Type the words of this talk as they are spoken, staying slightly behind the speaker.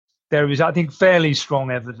there is, I think, fairly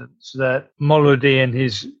strong evidence that Molody and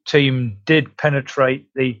his team did penetrate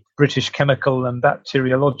the British Chemical and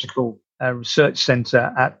Bacteriological Research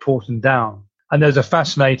Centre at Porton Down. And there's a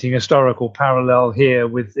fascinating historical parallel here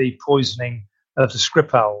with the poisoning of the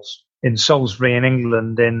Skripals in Salisbury in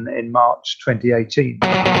England in March 2018.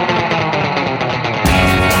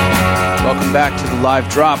 Welcome back to the Live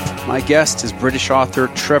Drop. My guest is British author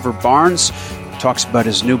Trevor Barnes, who talks about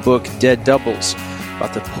his new book, Dead Doubles,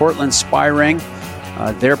 about the Portland spy ring,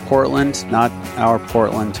 their Portland, not our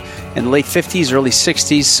Portland. In the late 50s, early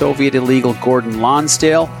 60s, Soviet illegal Gordon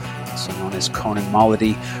Lonsdale, also known as Conan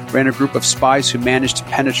Molody, ran a group of spies who managed to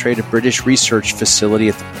penetrate a British research facility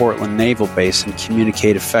at the Portland Naval Base and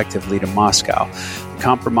communicate effectively to Moscow. The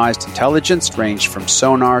compromised intelligence ranged from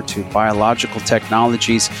sonar to biological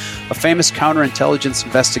technologies. A famous counterintelligence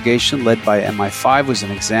investigation led by MI5 was an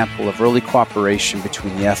example of early cooperation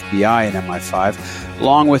between the FBI and MI5,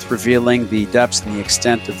 along with revealing the depths and the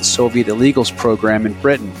extent of the Soviet illegals program in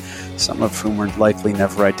Britain, some of whom were likely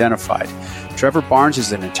never identified. Trevor Barnes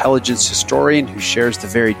is an intelligence historian who shares the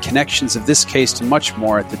varied connections of this case to much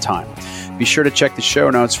more at the time. Be sure to check the show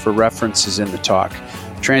notes for references in the talk.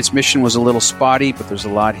 Transmission was a little spotty, but there's a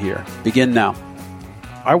lot here. Begin now.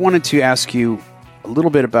 I wanted to ask you a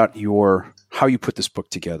little bit about how you put this book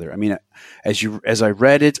together. I mean, as I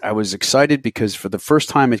read it, I was excited because for the first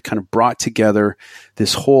time it kind of brought together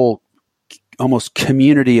this whole almost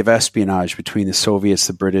community of espionage between the Soviets,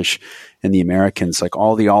 the British, and the Americans. Like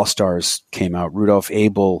all the all-stars came out. Rudolph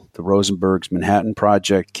Abel, the Rosenberg's Manhattan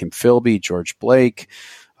Project, Kim Philby, George Blake,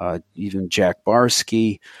 even Jack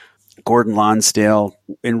Barsky, Gordon Lonsdale.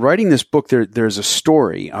 In writing this book, there's a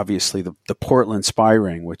story, obviously, the Portland spy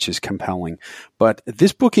ring, which is compelling. But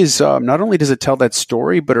this book is, not only does it tell that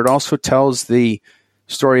story, but it also tells the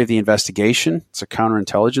story of the investigation. It's a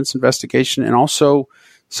counterintelligence investigation, and also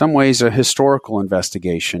some ways a historical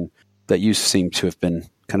investigation that you seem to have been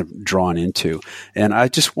kind of drawn into. And I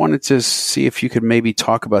just wanted to see if you could maybe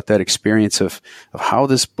talk about that experience of how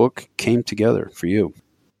this book came together for you.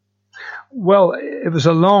 Well, it was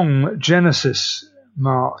a long genesis,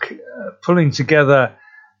 Mark, pulling together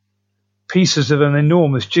pieces of an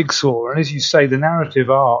enormous jigsaw. And as you say, the narrative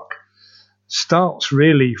arc starts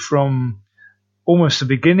really from almost the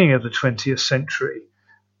beginning of the 20th century,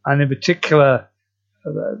 and in particular,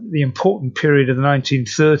 the important period of the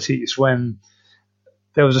 1930s, when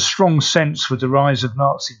there was a strong sense with the rise of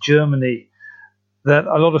Nazi Germany that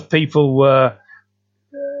a lot of people were,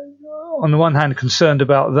 on the one hand, concerned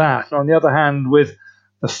about that, and on the other hand, with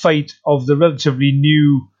the fate of the relatively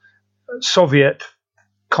new Soviet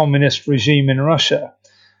communist regime in Russia,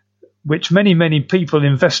 which many, many people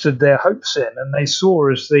invested their hopes in and they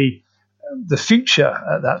saw as the future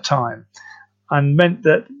at that time, and meant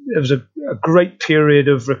that there was a great period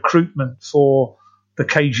of recruitment for the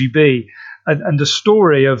KGB. And the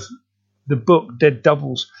story of the book, Dead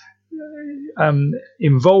Doubles,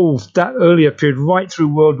 involved that earlier period right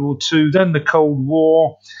through World War II, then the Cold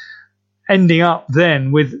War, ending up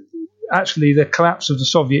then with actually the collapse of the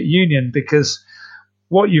Soviet Union, because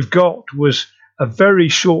what you've got was a very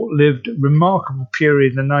short-lived, remarkable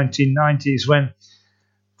period in the 1990s when,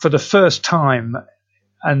 for the first time,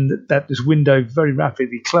 and that this window very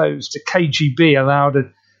rapidly closed, the KGB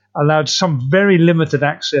allowed some very limited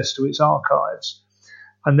access to its archives.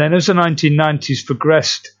 And then as the 1990s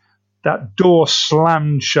progressed, that door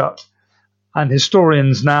slammed shut. And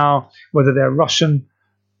historians now, whether they're Russian,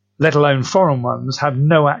 let alone foreign ones, have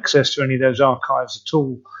no access to any of those archives at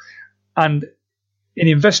all. And in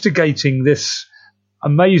investigating this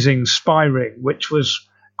amazing spy ring, which was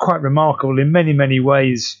quite remarkable in many, many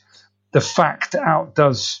ways, the fact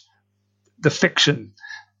outdoes the fiction,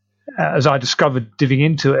 as I discovered digging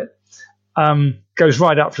into it, goes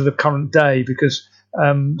right up to the current day, because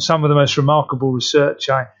some of the most remarkable research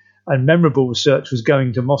and memorable research was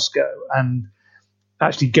going to Moscow and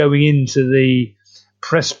actually going into the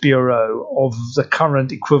press bureau of the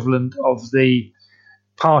current equivalent of the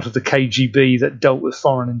part of the KGB that dealt with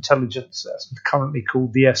foreign intelligence, that's currently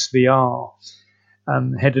called the SVR,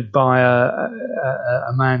 headed by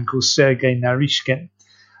a man called Sergei Narishkin,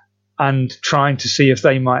 and trying to see if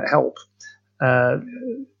they might help.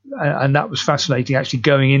 And that was fascinating, actually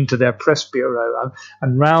going into their press bureau.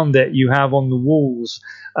 And round it, you have on the walls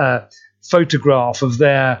a photograph of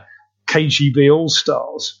their KGB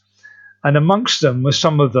all-stars. And amongst them were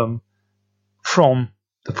some of them from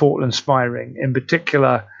the Portland spy ring, in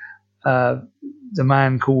particular, the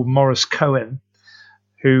man called Morris Cohen,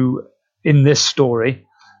 who in this story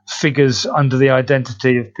figures under the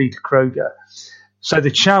identity of Peter Kroger. So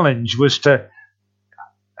the challenge was to,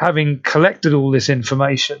 having collected all this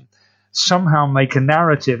information, somehow make a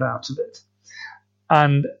narrative out of it.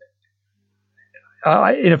 And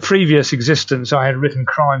in a previous existence, I had written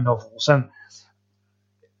crime novels, and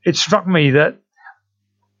it struck me that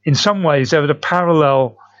in some ways there was a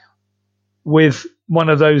parallel with one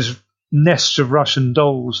of those nests of Russian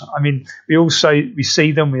dolls. I mean, we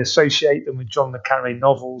see them, we associate them with John le Carré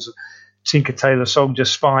novels, Tinker Tailor Soldier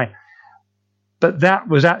Spy. But that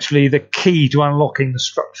was actually the key to unlocking the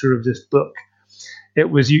structure of this book. It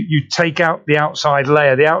was you take out the outside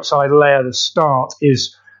layer. The outside layer, the start,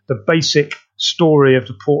 is the basic story of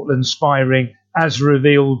the Portland spy ring as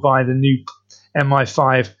revealed by the new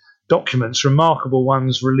MI5 documents, remarkable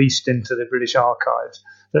ones released into the British archives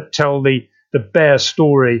that tell the bare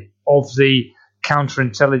story of the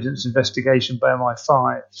counterintelligence investigation by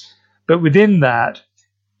MI5. But within that,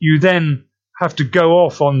 you then have to go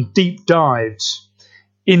off on deep dives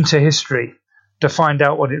into history to find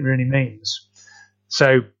out what it really means.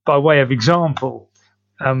 So, by way of example,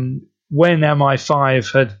 when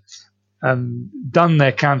MI5 had done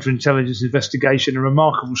their counterintelligence investigation, a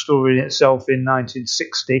remarkable story in itself in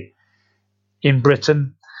 1960 in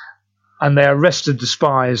Britain, and they arrested the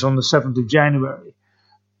spies on the 7th of January.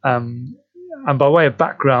 And by way of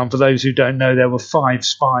background, for those who don't know, there were 5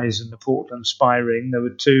 spies in the Portland spy ring. There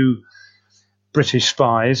were 2 British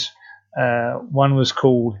spies. One was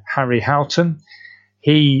called Harry Houghton.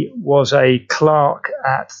 He was a clerk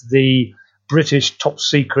at the British top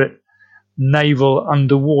secret Naval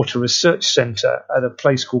Underwater Research Centre at a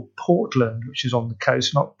place called Portland, which is on the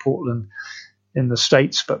coast, not Portland in the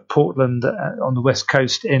States, but Portland on the west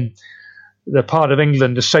coast in the part of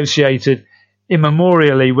England associated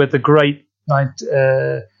immemorially with the great late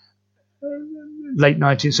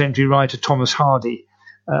 19th century writer Thomas Hardy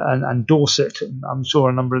and Dorset. I'm sure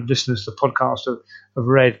a number of listeners to the podcast have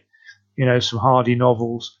read, some Hardy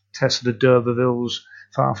novels, Tess of the D'Urbervilles,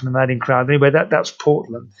 Far from the Madding Crowd. Anyway, that's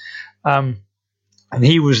Portland. And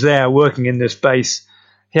he was there working in this base.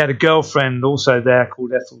 He had a girlfriend also there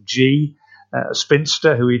called Ethel G., a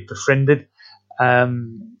spinster who he'd befriended,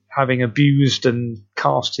 having abused and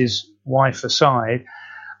cast his wife aside.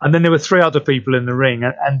 And then there were 3 other people in the ring,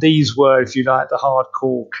 and these were, if you like, the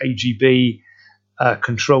hardcore KGB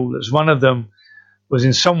controllers. One of them was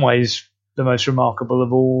in some ways the most remarkable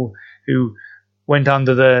of all, who went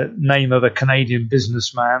under the name of a Canadian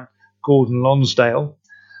businessman, Gordon Lonsdale,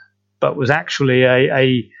 but was actually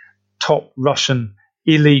a top Russian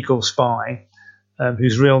illegal spy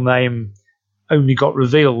whose real name only got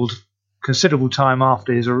revealed considerable time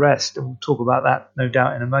after his arrest. And we'll talk about that, no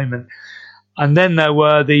doubt, in a moment. And then there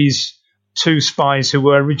were these 2 spies who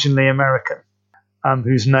were originally American,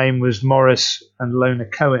 whose name was Morris and Lona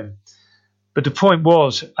Cohen. But the point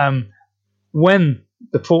was, when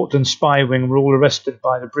the Portland spy wing were all arrested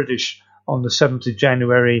by the British on the 7th of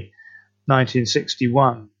January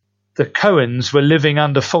 1961, the Cohens were living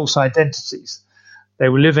under false identities. They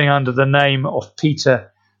were living under the name of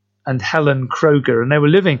Peter and Helen Kroger, and they were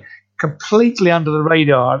living completely under the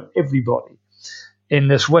radar of everybody in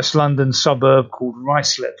this West London suburb called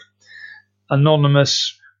Ruislip.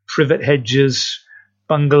 Anonymous, privet hedges,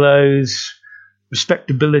 bungalows,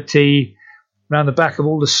 respectability. Around the back of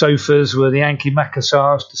all the sofas were the Yankee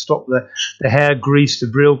macassars to stop the hair grease, the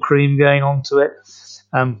Brill cream going onto it,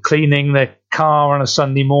 cleaning their car on a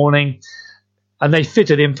Sunday morning. And they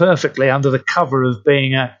fitted in perfectly under the cover of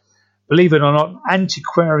being a, believe it or not,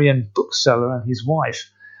 antiquarian bookseller and his wife.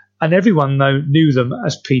 And everyone knew them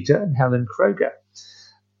as Peter and Helen Kroger.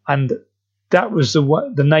 And that was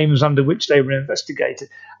the names under which they were investigated.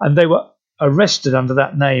 And they were arrested under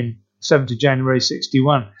that name, 7th of January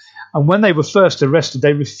 61. And when they were first arrested,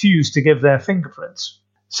 they refused to give their fingerprints.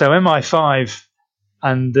 So MI5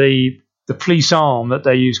 and the police arm that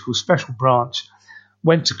they used, called Special Branch,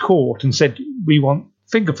 went to court and said, we want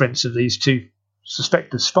fingerprints of these 2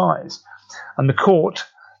 suspected spies. And the court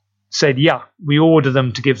said, yeah, we order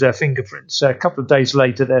them to give their fingerprints. So a couple of days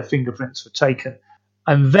later, their fingerprints were taken.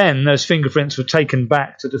 And then those fingerprints were taken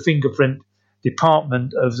back to the fingerprint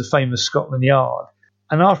department of the famous Scotland Yard.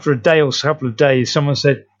 And after a day or a couple of days, someone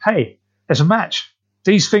said, hey, there's a match.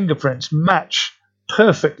 These fingerprints match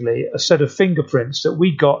perfectly a set of fingerprints that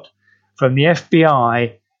we got from the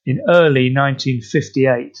FBI in early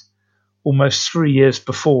 1958, almost 3 years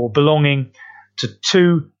before, belonging to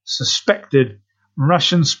 2 suspected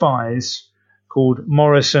Russian spies called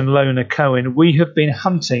Morris and Lona Cohen. We have been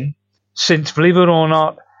hunting since, believe it or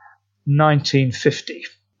not, 1950,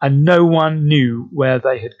 and no one knew where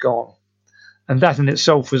they had gone. And that in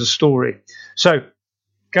itself was a story. So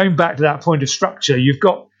going back to that point of structure, you've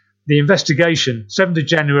got the investigation, 7th of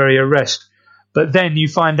January arrest, but then you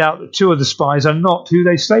find out that 2 of the spies are not who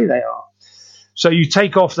they say they are. So you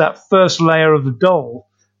take off that first layer of the doll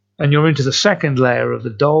and you're into the second layer of the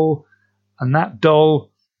doll, and that doll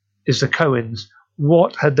is the Cohens.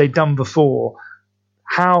 What had they done before?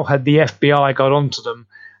 How had the FBI got onto them?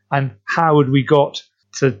 And how had we got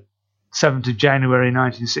to 7th of January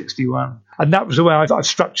 1961? And that was the way I've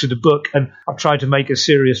structured the book, and I've tried to make a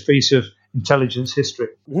serious piece of intelligence history.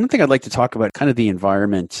 One thing I'd like to talk about, kind of the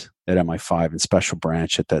environment at MI5 and Special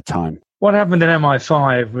Branch at that time. What happened in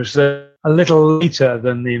MI5 was that a little later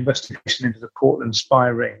than the investigation into the Portland spy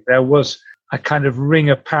ring, there was a kind of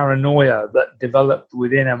ring of paranoia that developed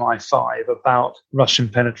within MI5 about Russian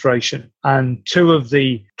penetration. And two of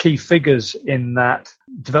the key figures in that,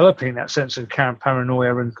 developing that sense of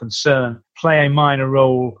paranoia and concern, play a minor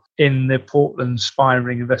role in the Portland spy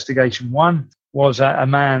ring investigation. One was a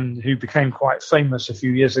man who became quite famous a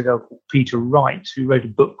few years ago called Peter Wright, who wrote a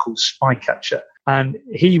book called Spycatcher. And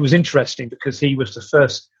he was interesting because he was the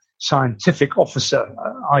first scientific officer,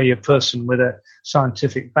 i.e. a person with a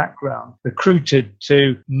scientific background, recruited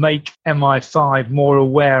to make MI5 more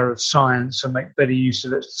aware of science and make better use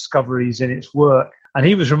of its discoveries in its work. And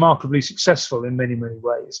he was remarkably successful in many, many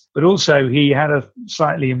ways. But also he had a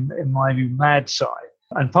slightly, in my view, mad side.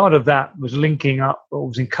 And part of that was linking up, or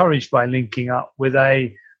was encouraged by linking up with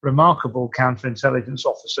a remarkable counterintelligence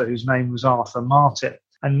officer whose name was Arthur Martin.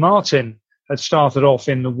 And Martin had started off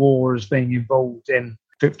in the war as being involved in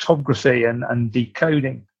cryptography and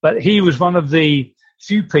decoding. But he was one of the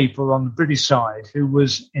few people on the British side who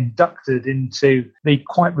was inducted into the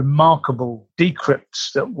quite remarkable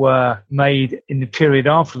decrypts that were made in the period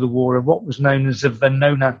after the war of what was known as the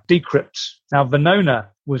Venona decrypts. Now, Venona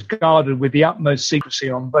was guarded with the utmost secrecy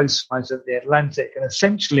on both sides of the Atlantic. And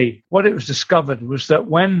essentially what it was discovered was that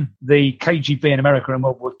when the KGB in America in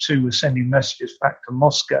World War II was sending messages back to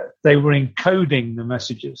Moscow, they were encoding the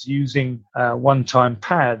messages using one-time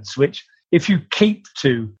pads, which if you keep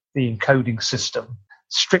to the encoding system,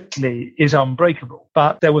 strictly is unbreakable.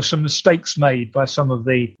 But there were some mistakes made by some of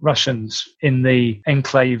the Russians in the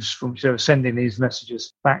enclaves from which they were sending these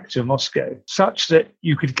messages back to Moscow, such that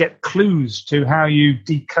you could get clues to how you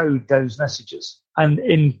decode those messages. And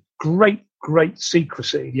in great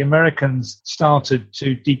secrecy, the Americans started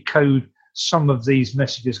to decode some of these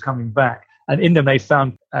messages coming back. And in them, they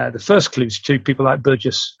found the first clues to people like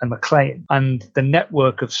Burgess and McLean and the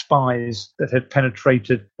network of spies that had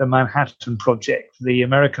penetrated the Manhattan Project, the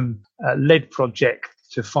American-led project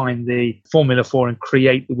to find the formula for and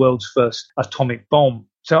create the world's first atomic bomb.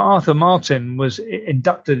 So Arthur Martin was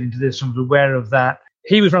inducted into this and was aware of that.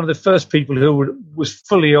 He was one of the first people who was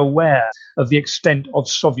fully aware of the extent of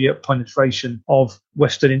Soviet penetration of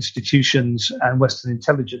Western institutions and Western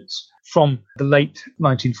intelligence from the late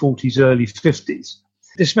 1940s, early 50s.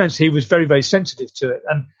 This meant he was very, very sensitive to it,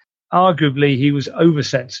 and arguably he was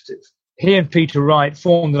oversensitive. He and Peter Wright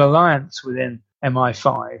formed an alliance within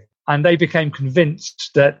MI5, and they became convinced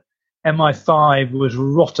that MI5 was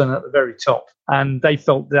rotten at the very top, and they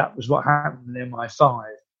felt that was what happened in MI5.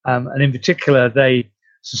 And in particular, they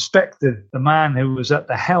suspected the man who was at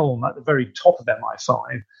the helm at the very top of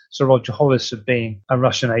MI5, Sir Roger Hollis, of being a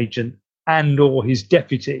Russian agent, and or his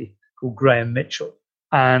deputy called Graham Mitchell.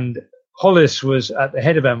 And Hollis was at the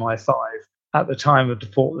head of MI5 at the time of the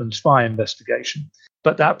Portland spy investigation.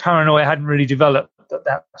 But that paranoia hadn't really developed at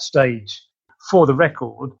that stage. For the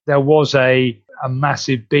record, there was a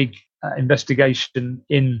massive, big investigation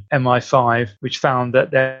in MI5, which found that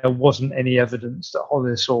there wasn't any evidence that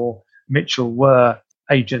Hollis or Mitchell were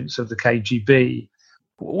agents of the KGB.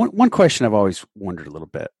 One question I've always wondered a little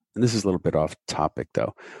bit, and this is a little bit off topic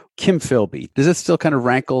though. Kim Philby, does it still kind of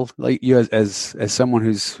rankle like you as someone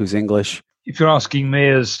who's English? If you're asking me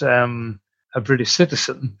as a British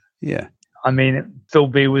citizen, yeah, I mean,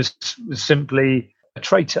 Philby was simply a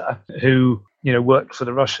traitor who worked for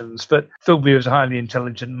the Russians. But Philby was a highly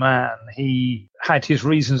intelligent man. He had his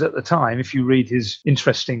reasons at the time. If you read his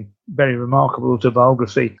interesting, very remarkable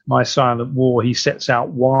autobiography, My Silent War, he sets out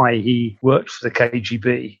why he worked for the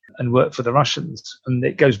KGB and worked for the Russians. And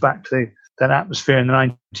it goes back to that atmosphere in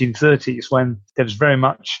the 1930s when there was very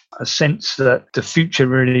much a sense that the future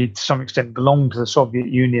really, to some extent, belonged to the Soviet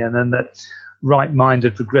Union, and that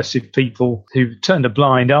right-minded progressive people who turned a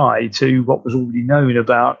blind eye to what was already known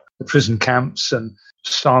about the prison camps and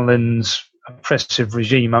Stalin's oppressive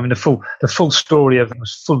regime. I mean, the full story of it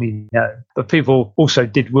was fully known, but people also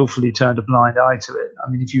did willfully turn a blind eye to it.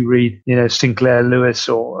 I mean, if you read, Sinclair Lewis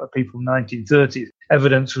or people in the 1930s,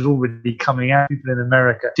 evidence was already coming out. People in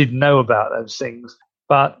America didn't know about those things,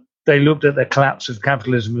 but they looked at the collapse of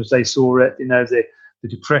capitalism as they saw it, the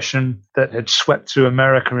depression that had swept through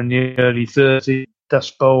America in the early 30s,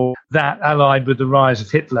 Dust Bowl, that allied with the rise of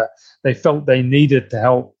Hitler, they felt they needed to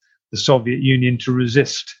help the Soviet Union to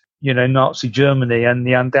resist, Nazi Germany and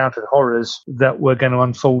the undoubted horrors that were going to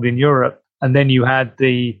unfold in Europe. And then you had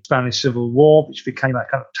the Spanish Civil War, which became a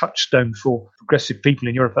kind of touchstone for progressive people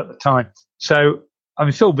in Europe at the time. So,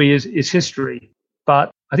 Philby is history, but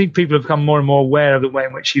I think people have become more and more aware of the way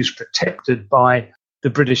in which he was protected by the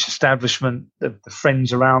British establishment, the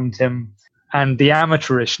friends around him, and the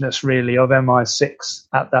amateurishness, really, of MI6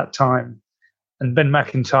 at that time. And Ben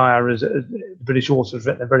McIntyre, as a British author, has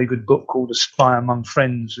written a very good book called A Spy Among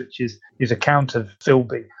Friends, which is his account of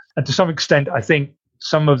Philby. And to some extent, I think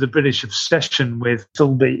some of the British obsession with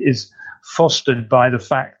Philby is fostered by the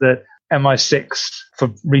fact that MI6, for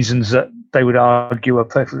reasons that they would argue are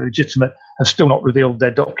perfectly legitimate, have still not revealed their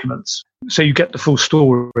documents. So you get the full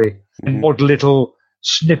story and odd little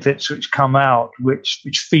snippets which come out, which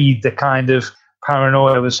feed the kind of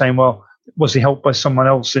paranoia of saying, well, was he helped by someone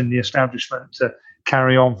else in the establishment to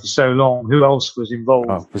carry on for so long? Who else was involved?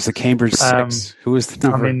 Oh, it was the Cambridge Six. Who was the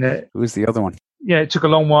number? Who was the other one? Yeah, it took a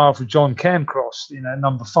long while for John Cairncross,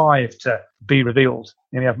 number 5, to be revealed.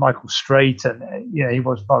 You have Michael Straight, and he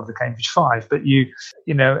was part of the Cambridge Five. But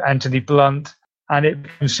Anthony Blunt, and it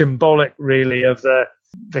was symbolic, really, of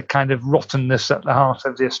the kind of rottenness at the heart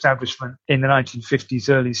of the establishment in the 1950s,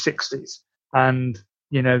 early 60s, and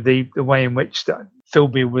the way in which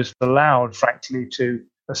Philby was allowed, frankly, to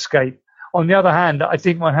escape. On the other hand, I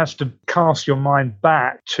think one has to cast your mind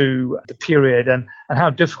back to the period and how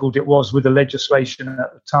difficult it was with the legislation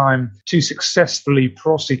at the time to successfully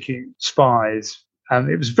prosecute spies.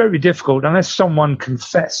 It was very difficult unless someone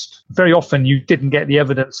confessed. Very often you didn't get the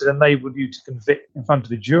evidence that enabled you to convict in front of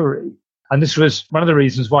the jury. And this was one of the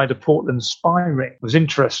reasons why the Portland spy ring was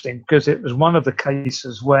interesting, because it was one of the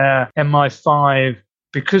cases where MI5,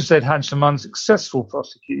 because they'd had some unsuccessful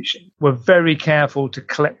prosecution, were very careful to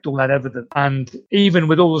collect all that evidence. And even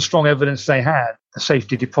with all the strong evidence they had, the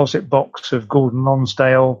safety deposit box of Gordon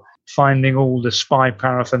Lonsdale, finding all the spy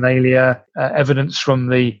paraphernalia, evidence from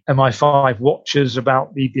the MI5 watchers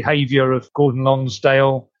about the behavior of Gordon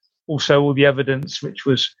Lonsdale, also all the evidence which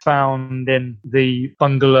was found in the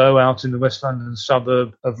bungalow out in the West London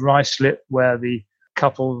suburb of Ruislip, where the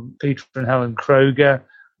couple, Peter and Helen Kroger,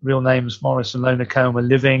 real names Morris and Lona Cohen, were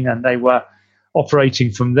living, and they were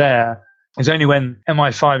operating from there. It's only when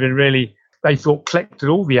MI5 had really, they thought, collected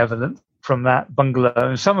all the evidence from that bungalow,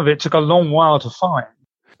 and some of it took a long while to find.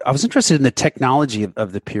 I was interested in the technology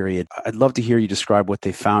of the period. I'd love to hear you describe what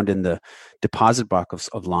they found in the deposit box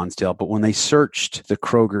of Lonsdale, but when they searched the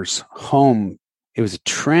Kroger's home, it was a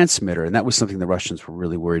transmitter, and that was something the Russians were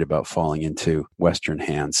really worried about falling into Western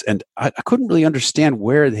hands. And I couldn't really understand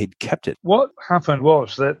where they'd kept it. What happened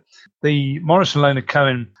was that the Morris and Lona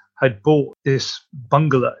Cohen had bought this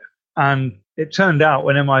bungalow, and it turned out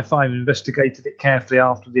when MI5 investigated it carefully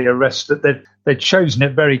after the arrest that they'd chosen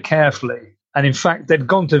it very carefully. And in fact, they'd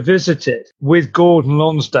gone to visit it with Gordon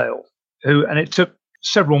Lonsdale, and it took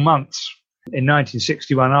several months in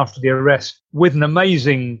 1961 after the arrest, with an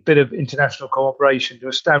amazing bit of international cooperation to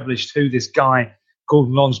establish who this guy,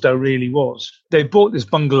 Gordon Lonsdale, really was. They bought this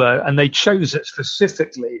bungalow and they chose it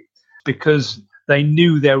specifically because they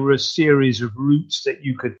knew there were a series of routes that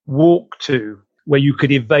you could walk to where you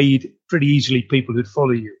could evade pretty easily people who'd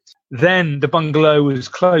follow you. Then the bungalow was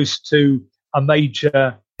close to a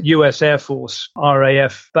major US Air Force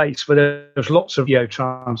RAF base where there was lots of radio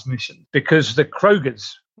transmission, because the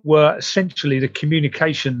Krogers were essentially the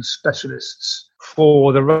communications specialists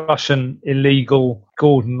for the Russian illegal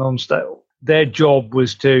Gordon Lonsdale. Their job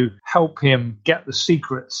was to help him get the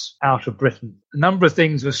secrets out of Britain. A number of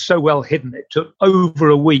things were so well hidden, it took over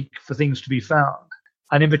a week for things to be found.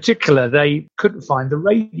 And in particular, they couldn't find the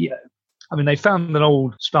radio. They found an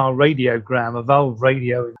old style radiogram, a valve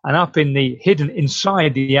radio, and up hidden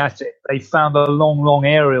inside the attic, they found a long, long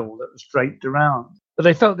aerial that was draped around. But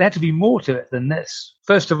they felt there had to be more to it than this.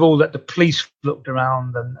 First of all, that the police looked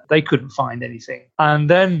around and they couldn't find anything. And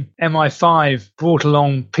then MI5 brought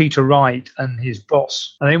along Peter Wright and his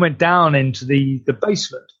boss, and they went down into the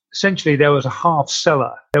basement. Essentially, there was a half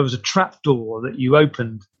cellar. There was a trapdoor that you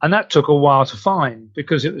opened, and that took a while to find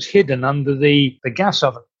because it was hidden under the gas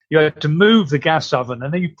oven. You had to move the gas oven,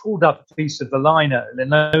 and then you pulled up a piece of the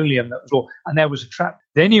linoleum that was all, and there was a trap.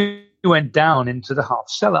 Then you went down into the half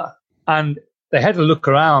cellar, and they had to look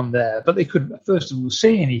around there, but they couldn't, first of all,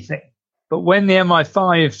 see anything. But when the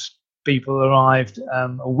MI5 people arrived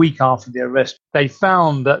a week after the arrest, they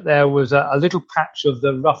found that there was a little patch of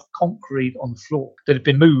the rough concrete on the floor that had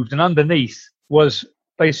been moved, and underneath was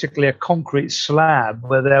basically a concrete slab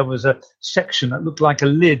where there was a section that looked like a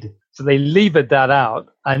lid So they levered that out,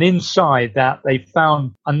 and inside that they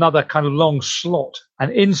found another kind of long slot.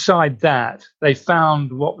 And inside that they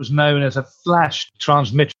found what was known as a flash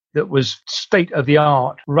transmitter that was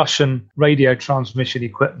state-of-the-art Russian radio transmission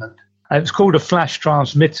equipment. And it's called a flash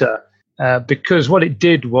transmitter because what it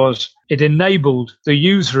did was it enabled the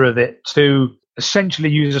user of it to essentially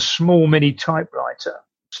use a small mini typewriter.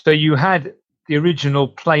 So you had the original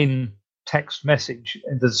plain text message,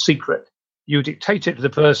 the secret. You dictate it to the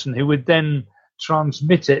person who would then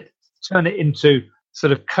transmit it, turn it into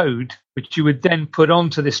sort of code, which you would then put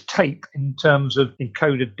onto this tape in terms of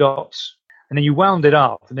encoded dots. And then you wound it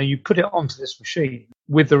up, and then you put it onto this machine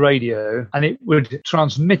with the radio, and it would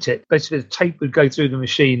transmit it. Basically, the tape would go through the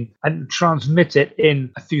machine and transmit it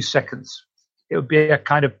in a few seconds. It would be a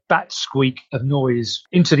kind of bat squeak of noise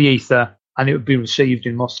into the ether, and it would be received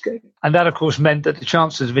in Moscow. And that, of course, meant that the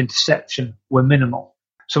chances of interception were minimal.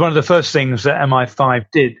 So one of the first things that MI5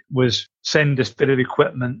 did was send this bit of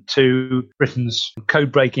equipment to Britain's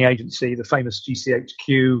code-breaking agency, the famous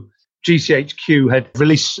GCHQ. GCHQ had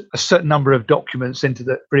released a certain number of documents into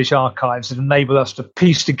the British archives that enabled us to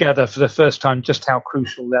piece together for the first time just how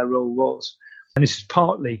crucial their role was. And this is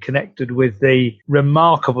partly connected with the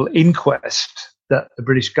remarkable inquest that the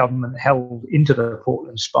British government held into the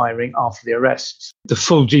Portland spy ring after the arrests. The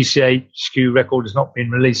full GCHQ record has not been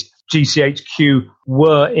released. GCHQ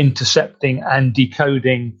were intercepting and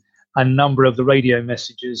decoding a number of the radio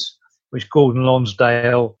messages which Gordon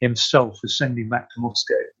Lonsdale himself was sending back to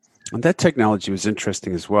Moscow. And that technology was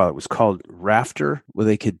interesting as well. It was called Rafter, where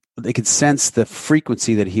they could sense the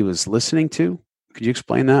frequency that he was listening to. Could you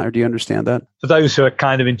explain that, or do you understand that? For those who are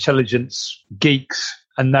kind of intelligence geeks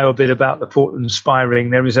and know a bit about the Portland spy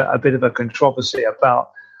ring, there is a bit of a controversy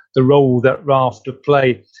about the role that Rafter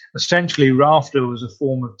played. Essentially, Rafter was a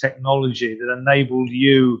form of technology that enabled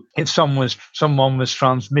you, if someone was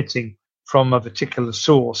transmitting from a particular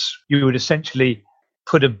source, you would essentially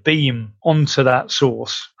put a beam onto that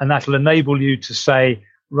source, and that'll enable you to say,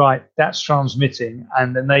 right, that's transmitting,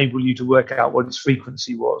 and enable you to work out what its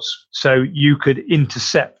frequency was. So you could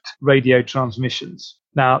intercept radio transmissions.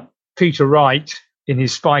 Now, Peter Wright, in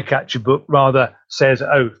his Spycatcher book, rather says,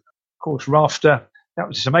 oh, of course, Rafter, that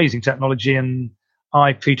was this amazing technology, and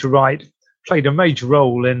Peter Wright, played a major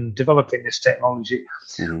role in developing this technology.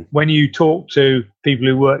 Mm-hmm. When you talk to people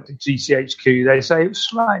who worked at GCHQ, they say it was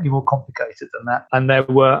slightly more complicated than that. And there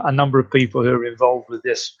were a number of people who were involved with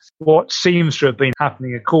this. What seems to have been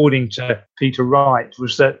happening, according to Peter Wright,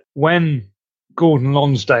 was that when Gordon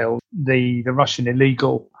Lonsdale, the Russian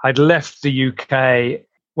illegal, had left the UK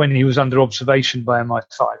when he was under observation by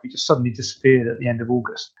MI5, he just suddenly disappeared at the end of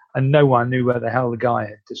August. And no one knew where the hell the guy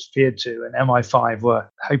had disappeared to. And MI5 were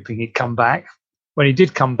hoping he'd come back. When he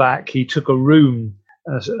did come back, he took a room,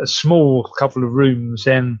 a small couple of rooms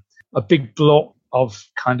in a big block of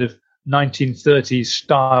kind of 1930s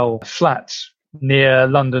style flats near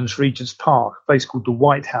London's Regent's Park, a place called the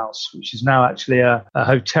White House, which is now actually a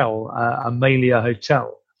hotel, a Malia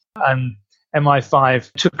hotel. And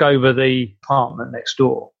MI5 took over the apartment next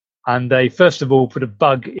door. And they, first of all, put a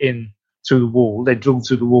bug in through the wall. They drilled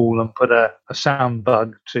through the wall and put a sound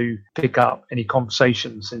bug to pick up any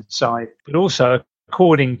conversations inside. But also,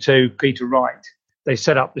 according to Peter Wright, they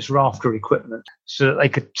set up this Rafter equipment so that they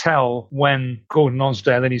could tell when Gordon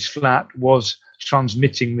Lonsdale in his flat was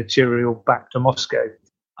transmitting material back to Moscow.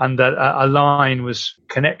 And that a line was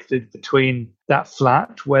connected between that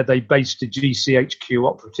flat where they based the GCHQ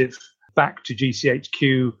operative back to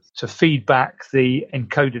GCHQ to feed back the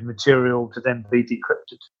encoded material to then be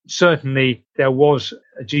decrypted. Certainly, there was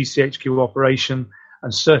a GCHQ operation,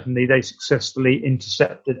 and certainly they successfully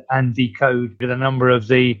intercepted and decoded a number of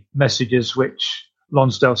the messages which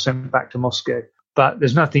Lonsdale sent back to Moscow. But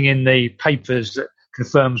there's nothing in the papers that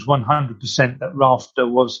confirms 100% that Rafter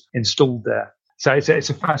was installed there. So it's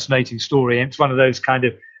a fascinating story. And it's one of those kind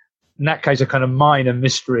of, in that case, a kind of minor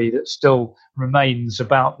mystery that still remains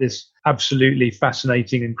about this absolutely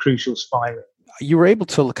fascinating and crucial spy ring. You were able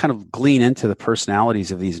to kind of glean into the personalities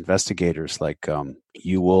of these investigators like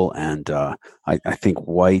Ewell and I think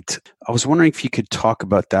White. I was wondering if you could talk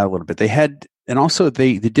about that a little bit. They had, and also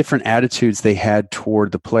the different attitudes they had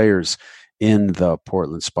toward the players in the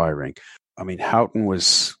Portland spy ring. I mean, Houghton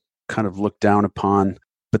was kind of looked down upon,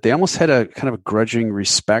 but they almost had a kind of a grudging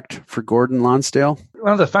respect for Gordon Lonsdale.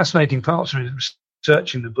 One of the fascinating parts of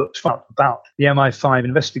researching the book about the MI5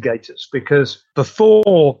 investigators, because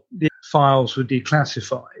before the files were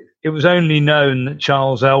declassified, it was only known that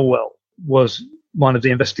Charles Elwell was one of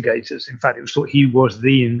the investigators. In fact, it was thought he was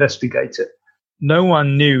the investigator. No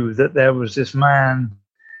one knew that there was this man,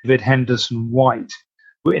 David Henderson White,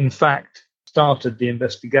 who in fact started the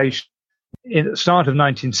investigation. In the start of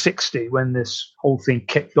 1960, when this whole thing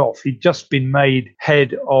kicked off, he'd just been made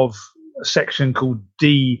head of a section called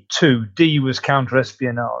D2. D was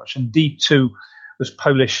counter-espionage, and D2 was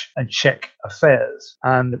Polish and Czech affairs.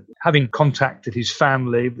 And having contacted his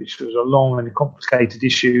family, which was a long and complicated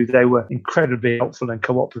issue, they were incredibly helpful and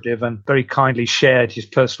cooperative and very kindly shared his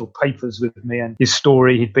personal papers with me and his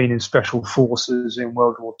story. He'd been in special forces in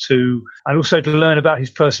World War II, and also to learn about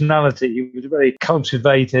his personality. He was a very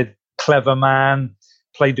cultivated, clever man,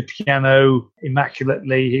 played the piano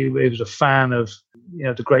immaculately. He was a fan of,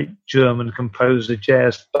 the great German composer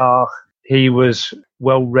J.S. Bach. He was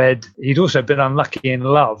well read. He'd also been unlucky in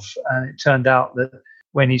love, and it turned out that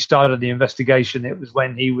when he started the investigation, it was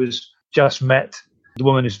when he was just met the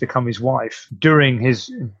woman who's become his wife. During his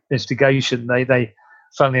investigation, they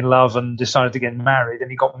fell in love and decided to get married, and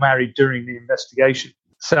he got married during the investigation.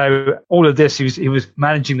 So all of this, he was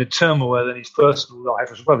managing the turmoil in his personal life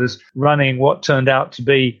as well as running what turned out to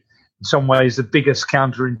be, in some ways, the biggest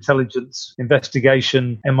counterintelligence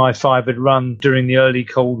investigation MI5 had run during the early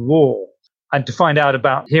Cold War. And to find out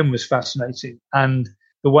about him was fascinating. And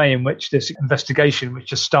the way in which this investigation, which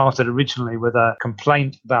just started originally with a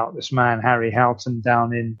complaint about this man, Harry Houghton,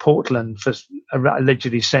 down in Portland for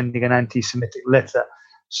allegedly sending an anti-Semitic letter,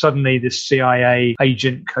 suddenly this CIA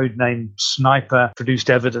agent, codenamed Sniper, produced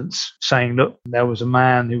evidence saying, look, there was a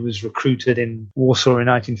man who was recruited in Warsaw in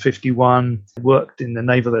 1951, worked in the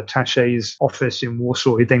naval attaché's office in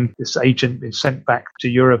Warsaw. This agent been sent back to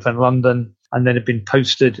Europe and London, and then had been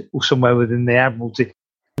posted somewhere within the Admiralty.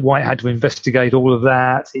 White had to investigate all of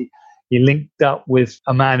that. He linked up with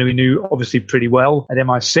a man who he knew obviously pretty well at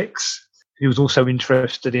MI6. He was also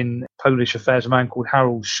interested in Polish affairs, a man called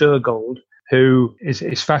Harold Shergold, who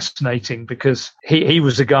is fascinating because he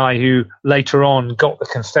was the guy who later on got the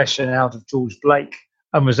confession out of George Blake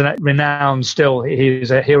and was renowned still. He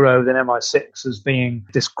is a hero in MI6 as being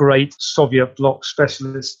this great Soviet bloc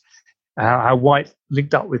specialist. How White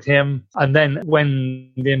linked up with him. And then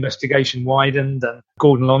when the investigation widened and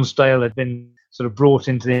Gordon Lonsdale had been sort of brought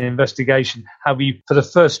into the investigation, how he, for the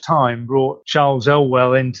first time, brought Charles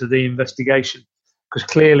Elwell into the investigation. Because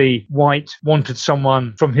clearly White wanted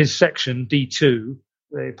someone from his section, D2,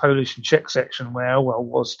 the Polish and Czech section where Elwell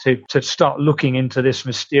was, to start looking into this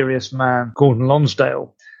mysterious man, Gordon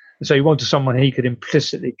Lonsdale. And so he wanted someone he could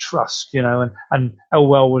implicitly trust, and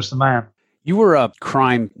Elwell was the man. You were a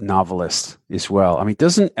crime novelist as well. I mean,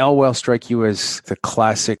 doesn't Elwell strike you as the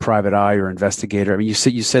classic private eye or investigator? I mean,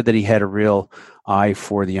 you said that he had a real eye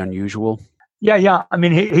for the unusual. Yeah. I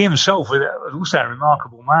mean, he himself was also a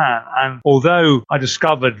remarkable man. And although I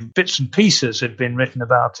discovered bits and pieces had been written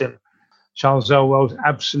about him, Charles Elwell's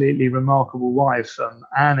absolutely remarkable wife,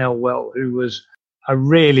 Anne Elwell, who was a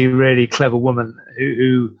really, really clever woman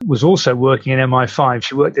who was also working in MI5.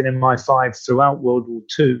 She worked in MI5 throughout World War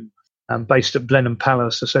II. Based at Blenheim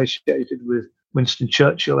Palace, associated with Winston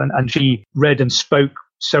Churchill. And she read and spoke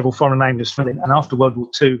several foreign languages fluently. And after World War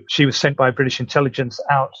II, she was sent by British intelligence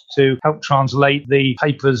out to help translate the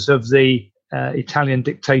papers of the Italian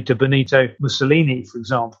dictator Benito Mussolini, for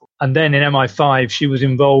example. And then in MI5, she was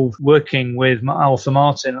involved working with Arthur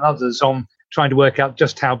Martin and others on trying to work out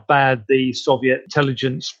just how bad the Soviet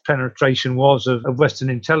intelligence penetration was of Western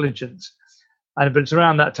intelligence. But it's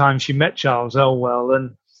around that time she met Charles Elwell,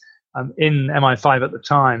 and in MI5 at the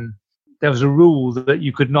time, there was a rule that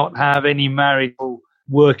you could not have any married people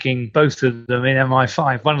working, both of them, in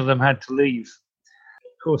MI5. One of them had to leave.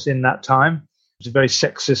 Of course, in that time, it was a very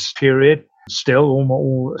sexist period. Still,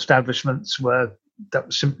 all establishments that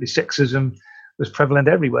was simply sexism was prevalent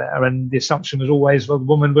everywhere. And the assumption was always, well, the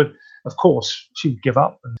woman would, of course, she'd give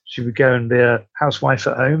up and she would go and be a housewife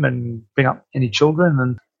at home and bring up any children.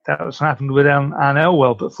 And that was what happened with Anne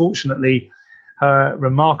Elwell. But fortunately, her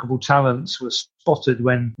remarkable talents were spotted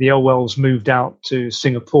when the Elwells moved out to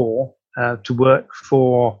Singapore to work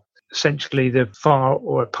for essentially the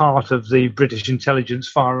a part of the British intelligence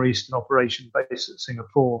Far Eastern operation based at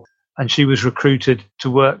Singapore. And she was recruited to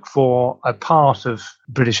work for a part of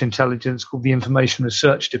British intelligence called the Information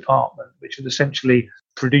Research Department, which was essentially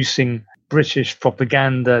producing British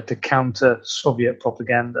propaganda to counter Soviet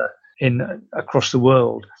propaganda across the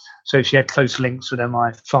world. So she had close links with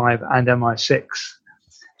MI5 and MI6.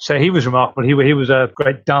 So he was remarkable. He was a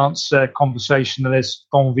great dancer, conversationalist,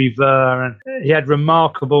 bon vivant, and he had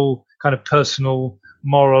remarkable kind of personal,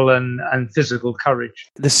 moral and physical courage.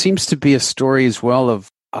 There seems to be a story as well of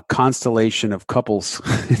a constellation of couples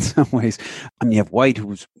in some ways. I mean, you have White, who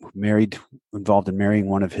was involved in marrying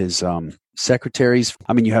one of his secretaries.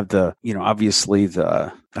 I mean, you have obviously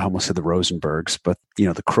I almost said the Rosenbergs, but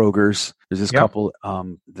the Krogers. There's this couple,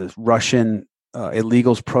 the Russian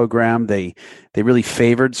illegals program. They really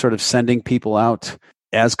favored sort of sending people out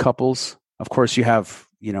as couples. Of course, you have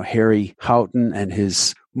Harry Houghton and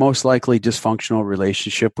his most likely dysfunctional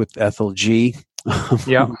relationship with Ethel G.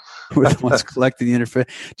 Who are the ones collecting the interface.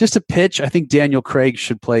 Just a pitch. I think Daniel Craig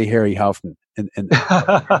should play Harry Houghton in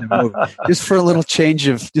the movie, just for a little change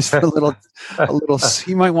of, just for a little.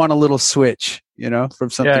 He might want a little switch, from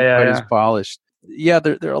something quite as polished. Yeah,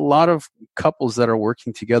 there are a lot of couples that are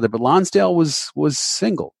working together, but Lonsdale was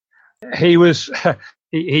single. He was.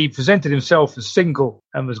 He presented himself as single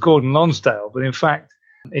and was Gordon Lonsdale, but in fact,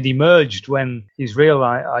 it emerged when his real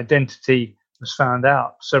identity was found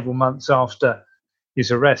out several months after his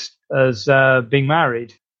arrest as being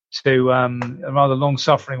married to a rather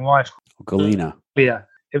long-suffering wife, Galina. It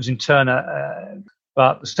was in Turner,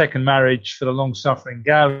 but the second marriage for the long-suffering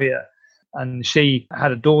Gallia, and she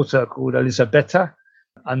had a daughter called Elisabetta,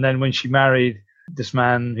 and then when she married this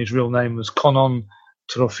man, his real name was Konon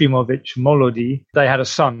Trofimovich Molody, they had a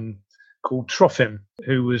son called Trofim,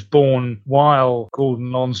 who was born while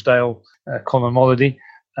Gordon Lonsdale, Konon Molody,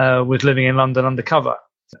 was living in London undercover.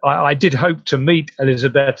 I did hope to meet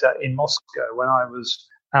Elisabetta in Moscow when I was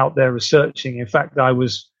out there researching. In fact, I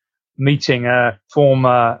was meeting a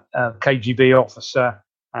former KGB officer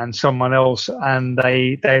and someone else, and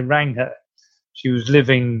they rang her. She was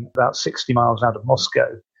living about 60 miles out of Moscow,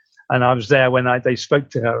 and I was there when they spoke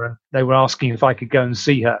to her, and they were asking if I could go and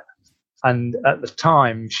see her. And at the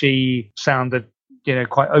time, she sounded,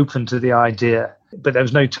 quite open to the idea. But there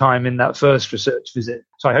was no time in that first research visit.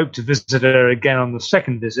 So I hope to visit her again on the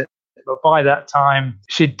second visit. But by that time,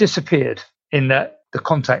 she'd disappeared in that the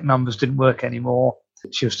contact numbers didn't work anymore.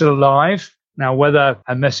 She was still alive. Now, whether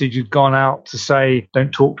a message had gone out to say,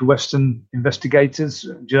 don't talk to Western investigators,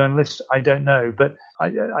 journalists, I don't know. But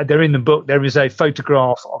there in the book, there is a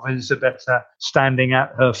photograph of Elisabetta standing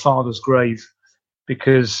at her father's grave,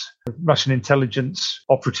 because Russian intelligence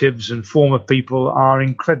operatives and former people are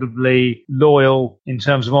incredibly loyal in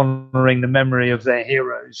terms of honoring the memory of their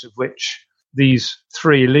heroes, of which these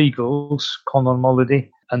three illegals, Konon Molody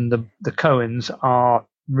and the Cohens, are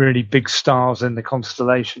really big stars in the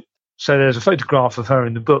constellation. So there's a photograph of her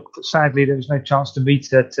in the book, but sadly there was no chance to meet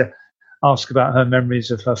her to ask about her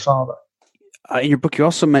memories of her father. In your book, you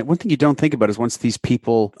also meant one thing you don't think about is once these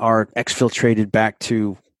people are exfiltrated back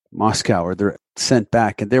to Moscow, or they're sent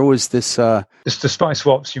back, and there was this it's the spy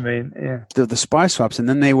swaps, you mean? Yeah, the spy swaps, and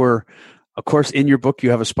then they were, of course, in your book you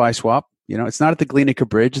have a spy swap. It's not at the Glienicke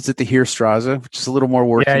Bridge; it's at the Heerstraße, which is a little more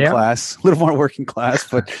working class,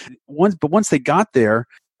 But once they got there,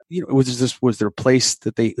 was there a place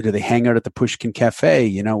that do they hang out at the Pushkin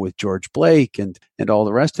Cafe? With George Blake and all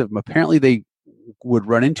the rest of them. Apparently, they would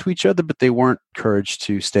run into each other, but they weren't encouraged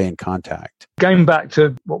to stay in contact. Going back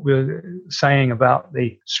to what we were saying about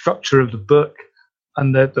the structure of the book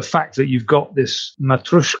and the fact that you've got this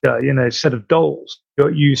matrushka, set of dolls,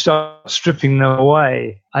 you start stripping them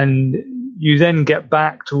away, and you then get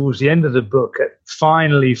back towards the end of the book at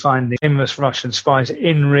finally finding famous Russian spies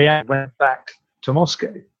in reality went back to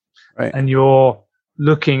Moscow. Right. And you're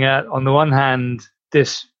looking at, on the one hand,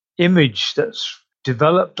 this image that's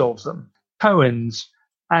developed of them. Cohens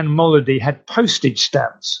and Molody had postage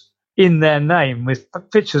stamps in their name with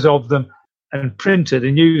pictures of them and printed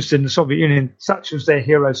and used in the Soviet Union, such as their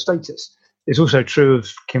hero status. It's also true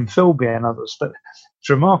of Kim Philby and others, but it's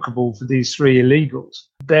remarkable for these three illegals.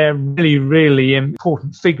 They're really, really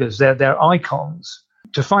important figures. They're icons.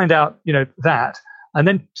 To find out, that, and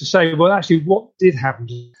then to say, well, actually, what did happen?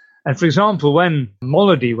 And for example, when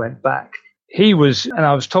Molody went back, he was, and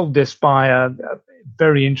I was told this by a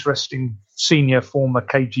very interesting senior former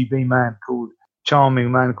KGB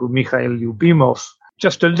charming man called Mikhail Lyubimov,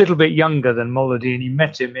 just a little bit younger than Molody, and he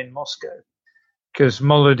met him in Moscow because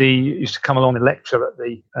Molody used to come along and lecture at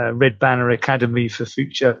the Red Banner Academy for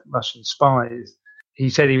Future Russian Spies. He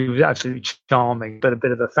said he was absolutely charming, but a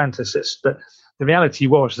bit of a fantasist. But the reality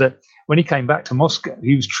was that when he came back to Moscow,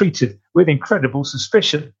 he was treated with incredible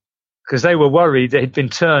suspicion because they were worried that he'd been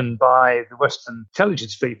turned by the Western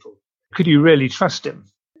intelligence people. Could you really trust him?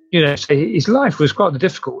 So his life was quite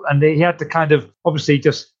difficult, and he had to kind of obviously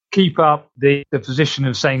just keep up the position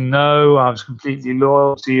of saying, no, I was completely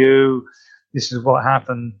loyal to you. This is what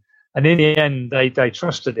happened. And in the end, they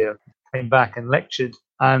trusted him, came back and lectured.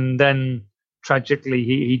 And then tragically,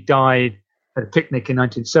 he died at a picnic in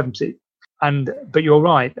 1970. But you're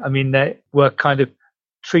right. I mean, there were kind of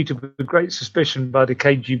treated with great suspicion by the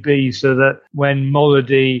KGB, so that when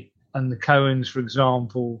Molody and the Cohens, for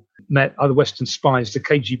example, met other Western spies, the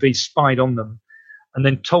KGB spied on them and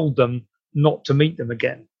then told them not to meet them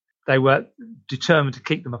again. They were determined to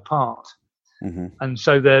keep them apart. Mm-hmm. And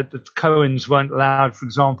so the Cohens weren't allowed, for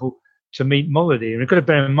example, to meet Molody. And you've got to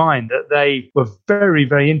bear in mind that they were very,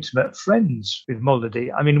 very intimate friends with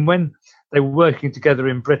Molody. I mean, when they were working together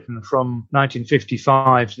in Britain from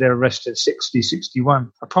 1955 to their arrest in 60,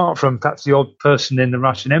 61, apart from perhaps the odd person in the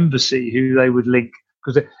Russian embassy who they would link,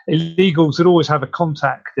 because the illegals would always have a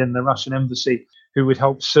contact in the Russian embassy who would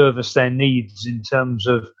help service their needs in terms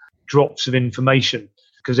of drops of information,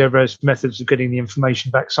 because there are various methods of getting the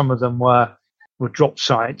information back. Some of them were drop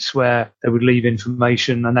sites where they would leave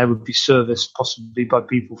information and they would be serviced possibly by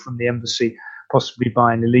people from the embassy, possibly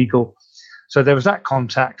by an illegal. So there was that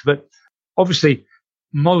contact. But obviously,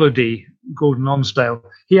 Molody, Gordon Lonsdale,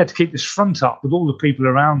 he had to keep this front up with all the people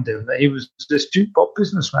around him that he was this jukebox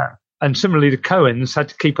businessman. And similarly, the Cohens had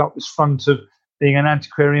to keep up this front of being an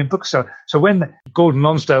antiquarian bookseller. So when Gordon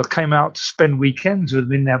Lonsdale came out to spend weekends with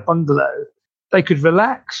them in their bungalow, they could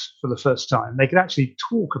relax for the first time. They could actually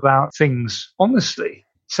talk about things honestly.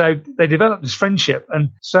 So they developed this friendship. And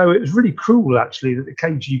so it was really cruel, actually, that the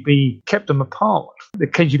KGB kept them apart. The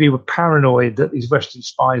KGB were paranoid that these Western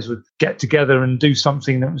spies would get together and do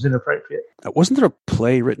something that was inappropriate. Wasn't there a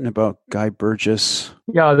play written about Guy Burgess?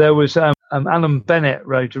 Yeah, there was. Alan Bennett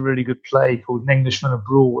wrote a really good play called An Englishman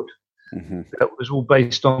Abroad. Mm-hmm. That was all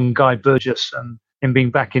based on Guy Burgess and him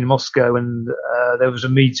being back in Moscow, and there was a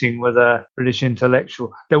meeting with a British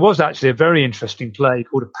intellectual. There was actually a very interesting play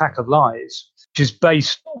called A Pack of Lies, which is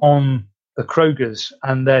based on the Krogers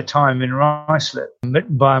and their time in Ruislip,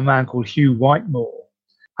 written by a man called Hugh Whitemore.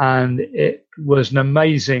 And it was an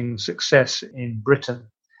amazing success in Britain.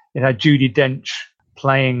 It had Judi Dench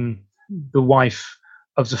playing the wife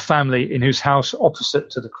of the family in whose house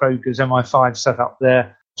opposite to the Krogers MI5 set up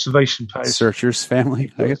their observation post. Searchers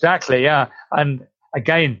family. Exactly, yeah. And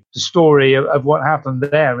again, the story of what happened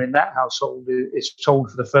there in that household is told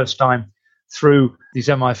for the first time through these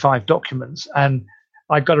MI5 documents. And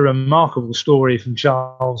I got a remarkable story from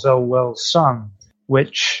Charles Elwell's son,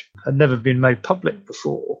 which had never been made public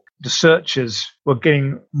before. The searchers were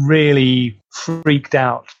getting really freaked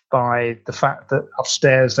out by the fact that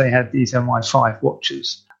upstairs they had these MI5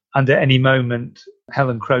 watches, and at any moment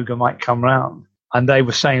Helen Kroger might come round. And they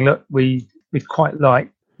were saying, look, we'd quite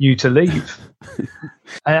like you to leave.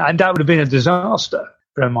 And that would have been a disaster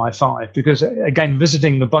for MI5, because, again,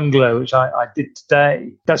 visiting the bungalow, which I did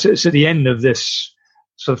today, it's at the end of this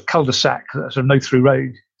sort of cul-de-sac, sort of no-through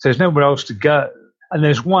road. So there's nowhere else to go. And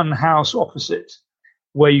there's one house opposite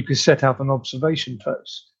where you could set up an observation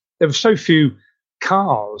post. There were so few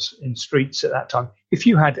cars in streets at that time. If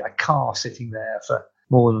you had a car sitting there for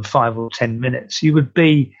more than 5 or 10 minutes, you would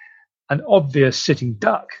be an obvious sitting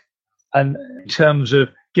duck, and in terms of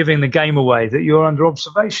giving the game away that you're under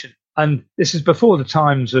observation. And this is before the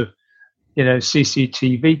times of,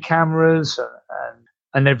 CCTV cameras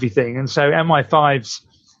and everything. And so MI5's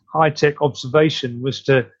high-tech observation was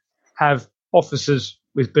to have officers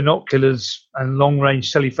with binoculars and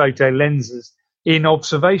long-range telephoto lenses in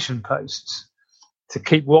observation posts to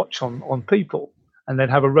keep watch on people, and then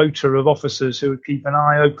have a rota of officers who would keep an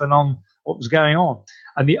eye open on what was going on.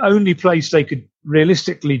 And the only place they could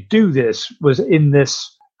realistically do this was in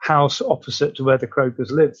this house opposite to where the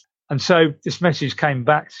Krogers lived. And so this message came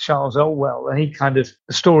back to Charles Elwell, and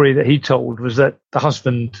the story that he told was that the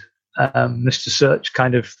husband, Mr. Search,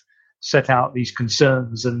 kind of set out these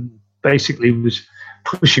concerns and basically was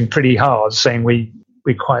pushing pretty hard, saying, we'd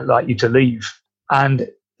quite like you to leave. And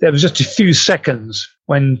there was just a few seconds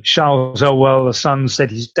when Charles Elwell, the son, said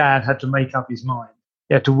his dad had to make up his mind.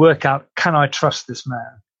 He had to work out, can I trust this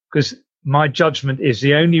man? Because my judgment is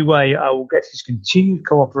the only way I will get his continued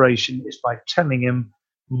cooperation is by telling him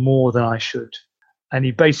more than I should. And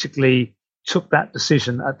he basically took that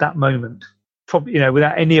decision at that moment, probably,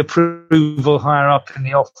 without any approval higher up in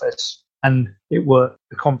the office. And it worked.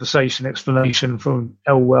 The conversation explanation from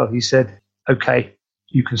Elwell, he said, okay,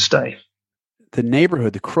 you can stay. The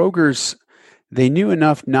neighborhood, the Krogers, they knew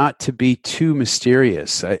enough not to be too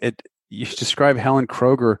mysterious. You describe Helen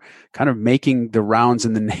Kroger kind of making the rounds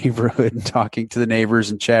in the neighborhood and talking to the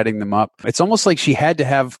neighbors and chatting them up. It's almost like she had to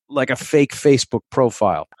have like a fake Facebook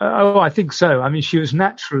profile. Oh, I think so. I mean, she was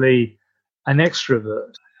naturally an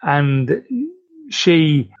extrovert, and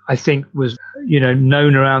she, I think, was,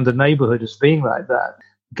 known around the neighborhood as being like that.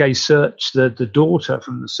 Gay Search, the daughter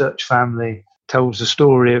from the Search family, tells the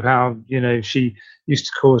story of how, she used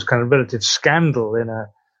to cause kind of relative scandal in a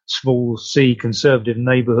small C conservative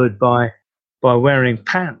neighborhood by by wearing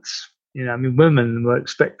pants. I mean, women were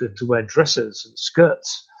expected to wear dresses and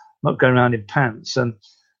skirts, not go around in pants. And,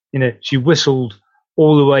 she whistled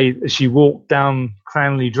all the way as she walked down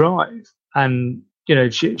Cranley Drive. And,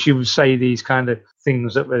 she would say these kind of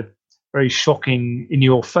things that were very shocking in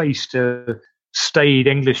your face to staid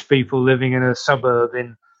English people living in a suburb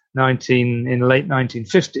in the late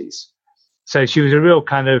 1950s. So she was a real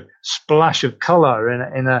kind of splash of colour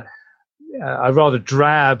in a rather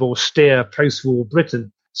drab, austere post-war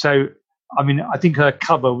Britain. So, I mean, I think her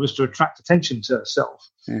cover was to attract attention to herself,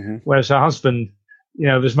 whereas her husband,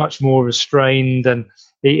 was much more restrained, and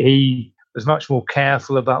he was much more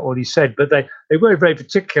careful about what he said. But they were very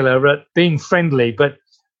particular at being friendly, but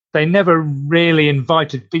they never really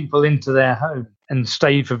invited people into their home and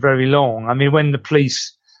stayed for very long. I mean, when the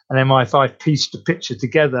police and MI5 pieced the picture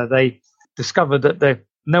together, they discovered that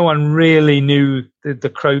no one really knew the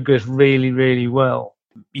Krogers really, really well.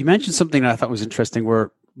 You mentioned something that I thought was interesting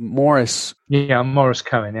where Morris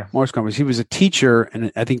Cohen, he was a teacher,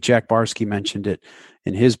 and I think Jack Barsky mentioned it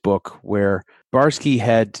in his book, where Barsky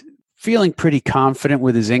had feeling pretty confident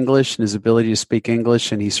with his English and his ability to speak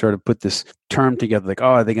English, and he sort of put this term together like,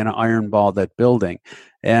 are they going to ironball that building?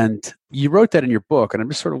 And you wrote that in your book, and I'm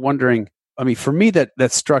just sort of wondering, I mean, for me,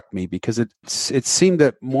 that struck me because it seemed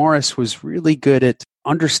that Morris was really good at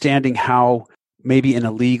understanding how maybe an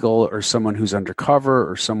illegal or someone who's undercover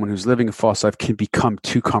or someone who's living a false life can become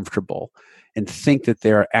too comfortable and think that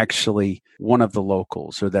they're actually one of the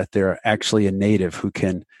locals, or that they're actually a native who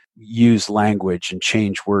can use language and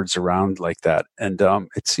change words around like that. And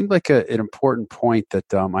it seemed like an important point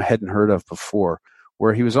that I hadn't heard of before,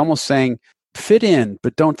 where he was almost saying, fit in,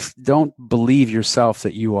 but don't believe yourself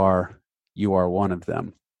that you are one of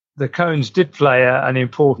them. The Cohens did play an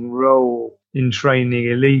important role in training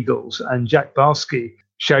illegals, and Jack Barsky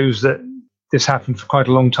shows that this happened for quite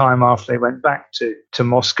a long time after they went back to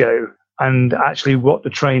Moscow, and actually what the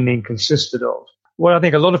training consisted of. What I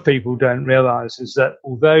think a lot of people don't realize is that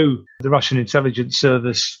although the Russian intelligence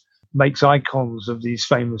service makes icons of these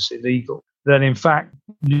famous illegals, that in fact,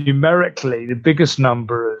 numerically, the biggest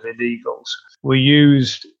number of illegals were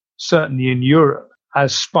used, certainly in Europe,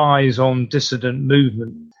 as spies on dissident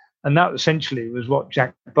movement. And that essentially was what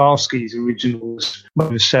Jack Barsky's original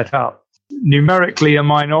was set up. Numerically, a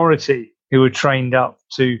minority who were trained up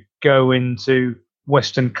to go into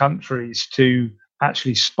Western countries to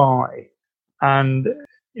actually spy. And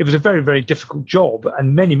it was a very, very difficult job.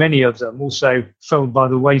 And many, many of them also fell by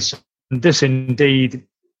the wayside. And this indeed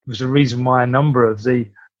was the reason why a number of the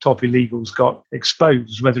top illegals got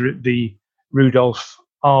exposed, whether it be Rudolf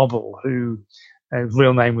Abel, who his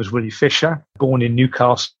real name was Willie Fisher, born in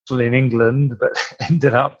Newcastle in England, but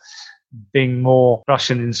ended up being more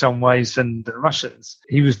Russian in some ways than the Russians.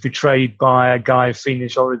 He was betrayed by a guy of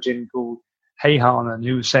Finnish origin called Heihanen,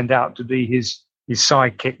 who was sent out to be his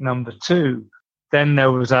sidekick number 2. Then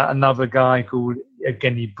there was another guy called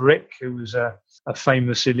Evgeny Brick, who was a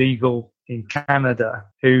famous illegal in Canada,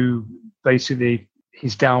 who basically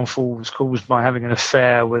his downfall was caused by having an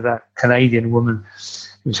affair with a Canadian woman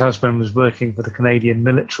whose husband was working for the Canadian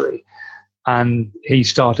military, and he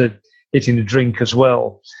started hitting the drink as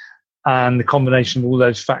well. And the combination of all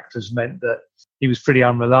those factors meant that he was pretty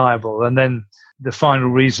unreliable. And then the final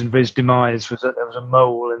reason for his demise was that there was a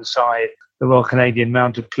mole inside the Royal Canadian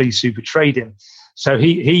Mounted Police who betrayed him. So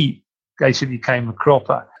he basically became a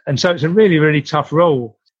cropper. And so it's a really, really tough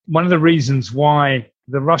role. One of the reasons why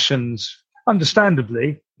the Russians,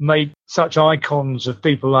 understandably, made such icons of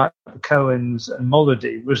people like the Cohens and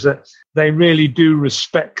Molody was that they really do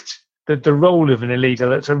respect the role of an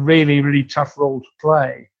illegal. It's a really, really tough role to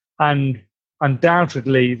play. And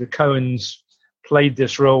undoubtedly, the Cohens played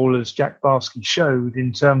this role, as Jack Barsky showed,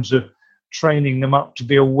 in terms of training them up to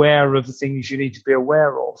be aware of the things you need to be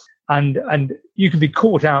aware of. And you can be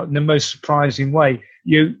caught out in the most surprising way.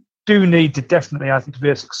 You do need to definitely, I think, to be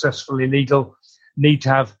a successful illegal, need to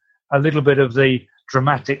have a little bit of the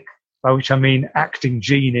dramatic, by which I mean acting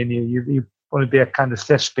gene in you. You want to be a kind of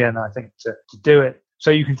thespian, I think, to do it.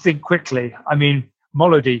 So you can think quickly. I mean,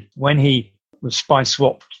 Molody, when he was spy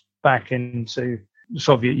swapped back into the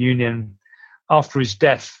Soviet Union, after his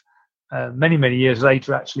death, many, many years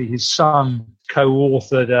later, actually, his son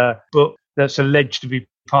co-authored a book that's alleged to be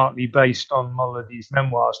partly based on Molody's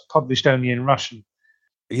memoirs, published only in Russian.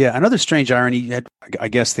 Yeah, another strange irony. I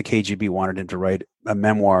guess the KGB wanted him to write a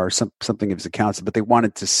memoir or something of his accounts, but they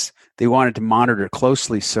wanted to monitor it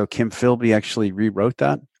closely. So Kim Philby actually rewrote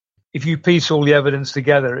that. If you piece all the evidence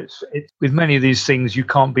together, it's with many of these things you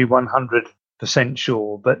can't be 100%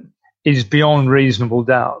 sure, but it is beyond reasonable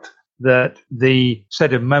doubt that the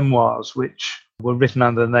set of memoirs which were written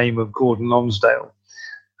under the name of Gordon Lonsdale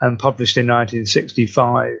and published in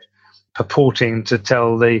 1965, purporting to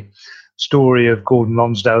tell the story of Gordon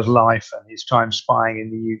Lonsdale's life and his time spying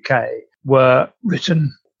in the UK, were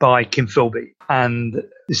written by Kim Philby. And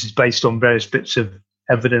this is based on various bits of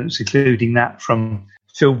evidence, including that from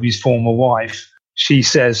Philby's former wife. She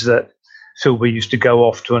says that Philby used to go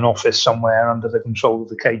off to an office somewhere under the control of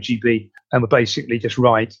the KGB and would basically just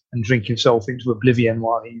write and drink himself into oblivion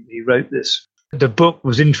while he wrote this. The book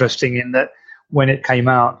was interesting in that when it came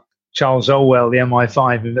out, Charles Orwell, the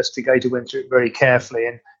MI5 investigator, went through it very carefully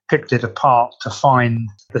and picked it apart to find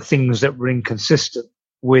the things that were inconsistent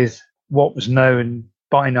with what was known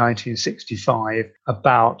by 1965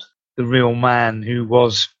 about the real man who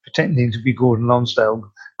was pretending to be Gordon Lonsdale,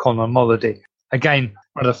 Conor Mollody. Again,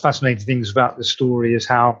 one of the fascinating things about the story is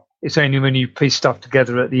how it's only when you piece stuff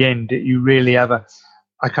together at the end that you really have a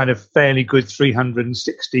kind of fairly good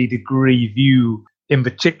 360-degree view, in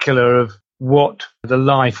particular of what the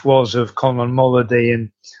life was of Conor Mollody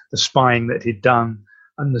and the spying that he'd done,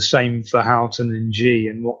 and the same for Houghton and G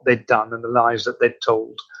and what they'd done and the lies that they'd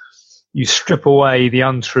told. You strip away the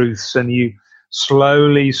untruths and you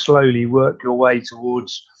slowly work your way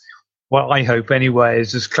towards what I hope anyway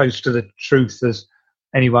is as close to the truth as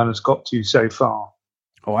anyone has got to so far.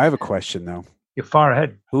 Oh, I have a question, though. You're far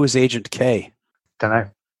ahead. Who is Agent K? Don't know.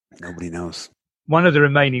 Nobody knows. One of the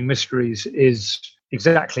remaining mysteries is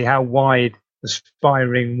exactly how wide the spy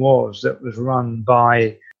ring was that was run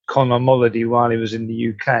by Conor Mollody while he was in the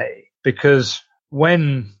UK. Because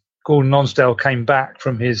when Gordon Lonsdale came back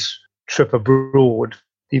from his trip abroad,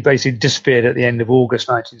 he basically disappeared at the end of August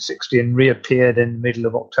 1960 and reappeared in the middle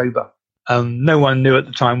of October. No one knew at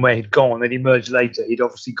the time where he'd gone. He'd emerged later. He'd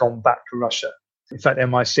obviously gone back to Russia. In fact,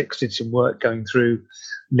 MI6 did some work going through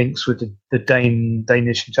links with the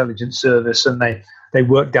Danish intelligence service, and they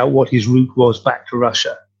worked out what his route was back to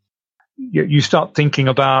Russia. You start thinking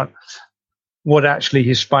about what actually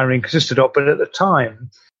his spy ring consisted of. But at the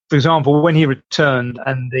time, for example, when he returned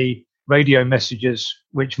and the radio messages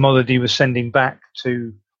which Mollody was sending back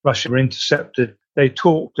to Russia were intercepted, they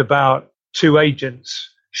talked about two agents,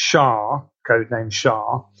 Shah, codename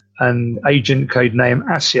Shah, and agent codename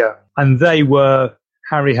Asya. And they were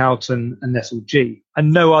Harry Houghton and Ethel G.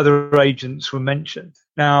 And no other agents were mentioned.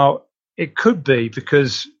 Now, it could be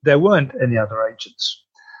because there weren't any other agents.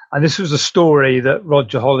 And this was a story that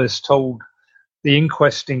Roger Hollis told the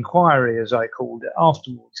inquest inquiry, as I called it,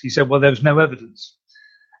 afterwards. He said, well, there was no evidence.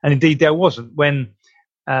 And indeed, there wasn't. When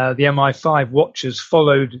the MI5 watchers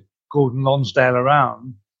followed Gordon Lonsdale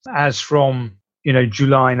around, as from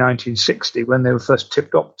July 1960, when they were first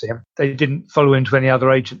tipped off to him, they didn't follow him to any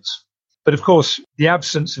other agents. But of course, the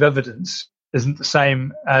absence of evidence isn't the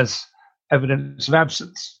same as evidence of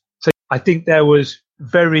absence. So I think there was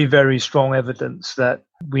very, very strong evidence that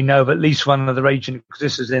we know of at least one other agent, because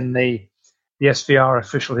this is in the SVR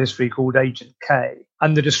official history, called Agent K.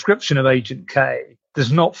 And the description of Agent K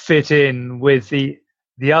does not fit in with the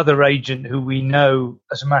other agent who we know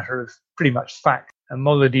as a matter of pretty much fact. And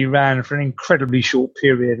Mollody ran for an incredibly short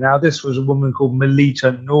period. Now, this was a woman called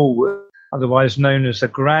Melita Norwood, otherwise known as the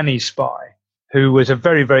Granny Spy, who was a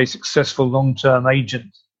very, very successful long-term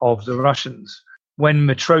agent of the Russians. When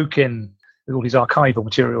Mitrokhin, with all his archival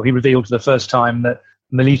material, he revealed for the first time that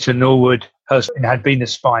Melita Norwood had been a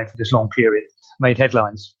spy for this long period, made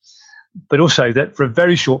headlines. But also that for a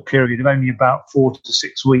very short period of only about 4 to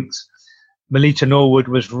 6 weeks, Melita Norwood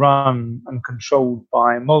was run and controlled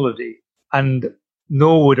by Mollody. And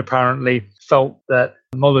Norwood apparently felt that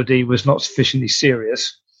Mollody was not sufficiently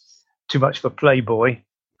serious, too much of a playboy,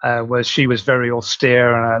 whereas she was very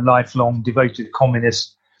austere and a lifelong devoted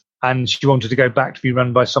communist, and she wanted to go back to be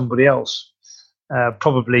run by somebody else,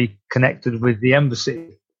 probably connected with the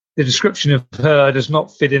embassy. The description of her does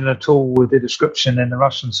not fit in at all with the description in the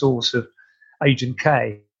Russian source of Agent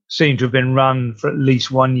K, seemed to have been run for at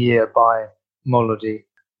least 1 year by Mollody.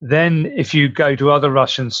 Then if you go to other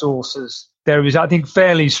Russian sources, there is, I think,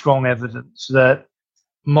 fairly strong evidence that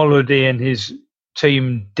Mollody and his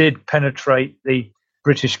team did penetrate the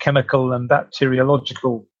British Chemical and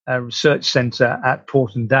Bacteriological Research Centre at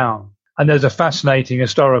Porton Down. And there's a fascinating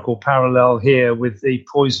historical parallel here with the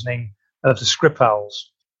poisoning of the Skripals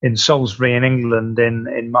in Salisbury in England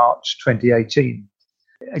in March 2018.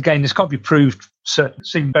 Again, this can't be proved certain. It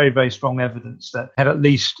seemed very, very strong evidence that the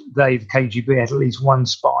KGB had at least one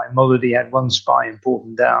spy. Mollody had one spy in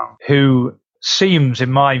Porton Down, who seems,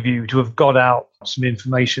 in my view, to have got out some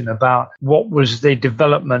information about what was the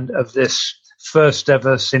development of this first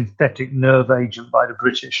ever synthetic nerve agent by the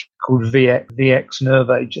British called VX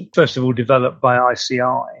nerve agent. First of all, developed by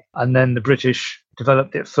ICI, and then the British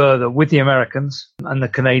developed it further with the Americans and the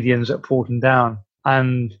Canadians at Portondown.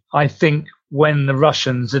 And I think when the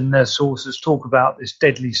Russians in their sources talk about this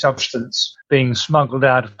deadly substance being smuggled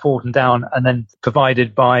out of Portondown and then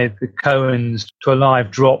provided by the Cohens to a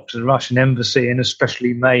live drop to the Russian embassy in a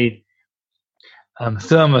specially made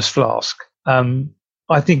thermos flask,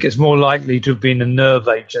 I think it's more likely to have been a nerve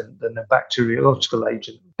agent than a bacteriological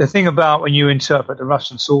agent. The thing about when you interpret the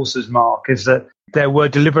Russian sources, Mark, is that there were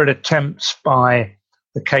deliberate attempts by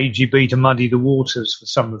the KGB to muddy the waters for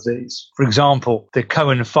some of these. For example, the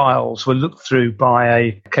Cohen files were looked through by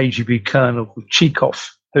a KGB colonel called Chikov,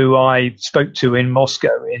 who I spoke to in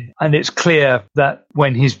Moscow. And it's clear that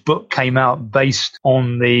when his book came out based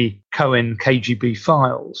on the Cohen KGB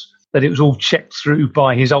files, that it was all checked through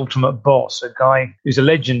by his ultimate boss, a guy who's a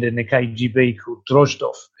legend in the KGB called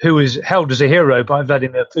Drozdov, who is held as a hero by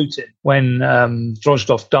Vladimir Putin. When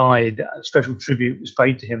Drozdov died, a special tribute was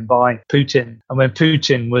paid to him by Putin. And when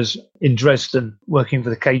Putin was in Dresden working for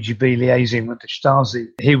the KGB liaising with the Stasi,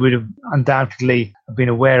 he would have undoubtedly been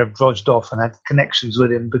aware of Drozdov and had connections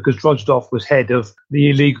with him because Drozdov was head of the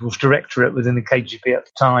illegals directorate within the KGB at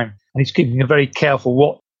the time. And he's keeping a very careful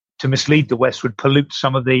watch to mislead the West would pollute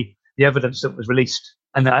some of the evidence that was released.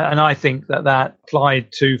 And I think that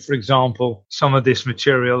applied to, for example, some of this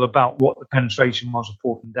material about what the penetration was of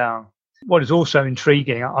Portondown. What is also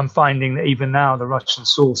intriguing, I'm finding that even now the Russian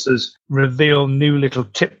sources reveal new little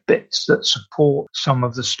tidbits that support some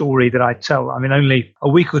of the story that I tell. I mean, only a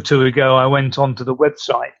week or two ago, I went onto the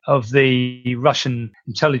website of the Russian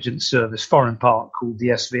intelligence service, foreign part, called the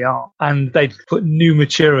SVR, and they'd put new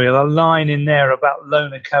material, a line in there about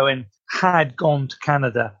Lona Cohen had gone to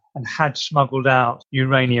Canada and had smuggled out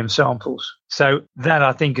uranium samples. So that,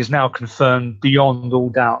 I think, is now confirmed beyond all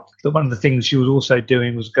doubt. That one of the things she was also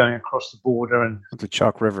doing was going across the border and the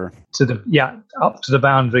Chalk River up to the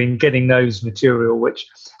boundary and getting those material which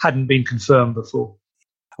hadn't been confirmed before.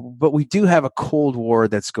 But we do have a Cold War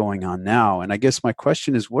that's going on now, and I guess my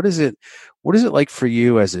question is, what is it like for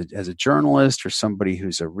you as a journalist or somebody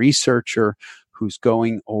who's a researcher who's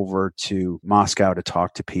going over to Moscow to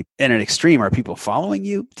talk to people in an extreme? Are people following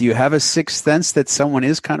you? Do you have a sixth sense that someone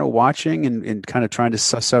is kind of watching and kind of trying to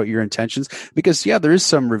suss out your intentions? Because, there is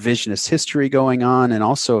some revisionist history going on. And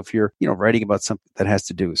also, if you're, writing about something that has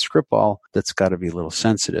to do with Skripal, that's got to be a little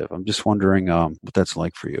sensitive. I'm just wondering what that's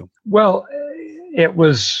like for you. Well, it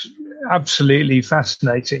was absolutely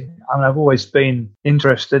fascinating. I mean, I've always been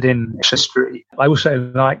interested in history. I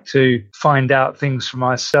also like to find out things for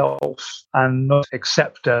myself and not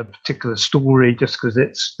accept a particular story just because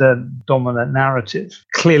it's the dominant narrative.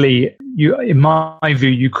 Clearly, in my view,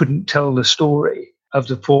 you couldn't tell the story of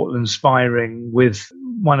the Portland spy ring with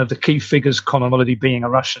one of the key figures, Conor Mulledy, being a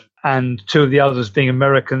Russian and two of the others being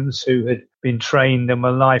Americans who had been trained and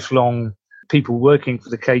were lifelong people working for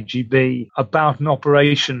the KGB, about an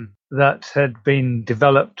operation that had been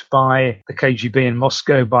developed by the KGB in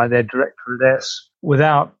Moscow, by their directorate,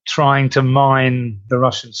 without trying to mine the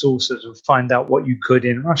Russian sources and find out what you could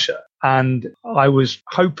in Russia. And I was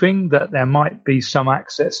hoping that there might be some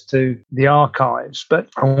access to the archives, but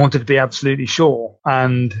I wanted to be absolutely sure.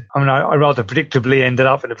 And I rather predictably ended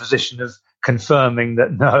up in a position of confirming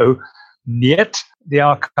that no, yet the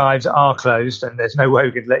archives are closed and there's no way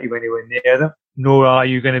we could let you anywhere near them, nor are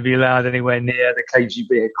you going to be allowed anywhere near the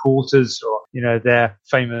KGB headquarters or, their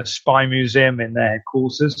famous spy museum in their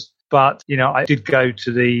headquarters. But, I did go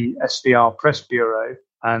to the SVR Press Bureau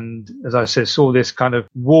and, as I said, saw this kind of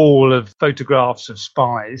wall of photographs of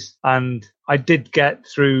spies. And I did get,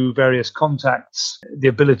 through various contacts, the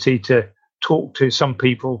ability to talk to some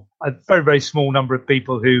people, a very, very small number of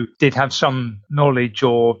people who did have some knowledge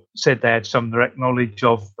or said they had some direct knowledge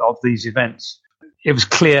of these events. It was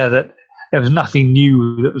clear that there was nothing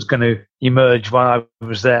new that was going to emerge while I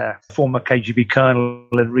was there. A former KGB colonel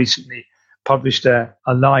had recently published a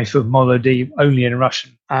life of Mulledy only in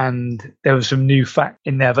Russian. And there was some new facts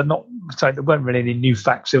in there, but there weren't really any new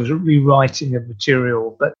facts. There was a rewriting of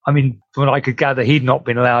material. But from what I could gather, he'd not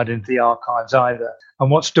been allowed into the archives either. And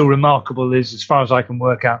what's still remarkable is, as far as I can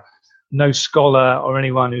work out, no scholar or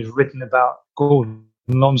anyone who's written about Gordon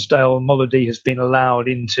Lonsdale Mulledy has been allowed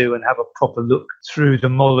into and have a proper look through the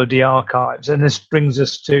Mulledy archives. And this brings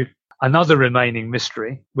us to another remaining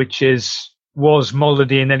mystery, which is, was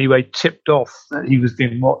Mulledy in any way tipped off that he was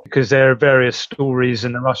being watched? Because there are various stories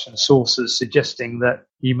in the Russian sources suggesting that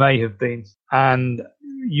he may have been. And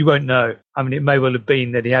you won't know. It may well have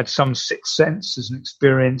been that he had some sixth sense as an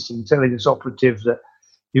experienced intelligence operative that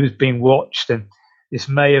he was being watched. And this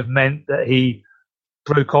may have meant that he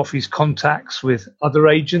broke off his contacts with other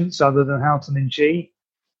agents other than Houghton and Gee.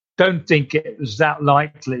 don't think it was that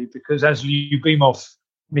likely because as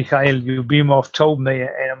Mikhail Lyubimov told me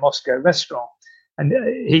in a Moscow restaurant, and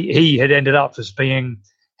he had ended up as being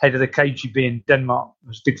head of the KGB in Denmark,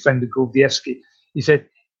 was a big friend of Gordievsky. He said,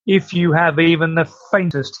 if you have even the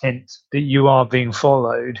faintest hint that you are being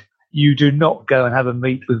followed, you do not go and have a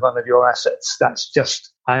meet with one of your assets. That's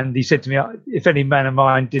just, and he said to me, if any man of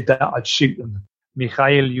mine did that, I'd shoot them.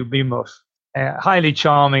 Mikhail Lyubimov, a highly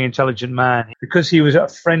charming, intelligent man. Because he was a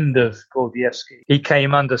friend of Gordievsky, he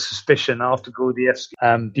came under suspicion after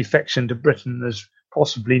Gordievsky defection to Britain as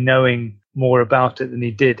possibly knowing more about it than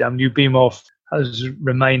he did. Lyubimov has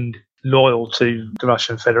remained loyal to the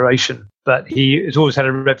Russian Federation, but he has always had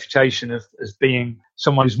a reputation as being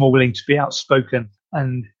someone who's more willing to be outspoken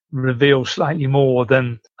and reveal slightly more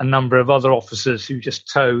than a number of other officers who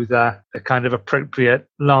just toe the kind of appropriate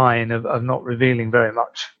line of not revealing very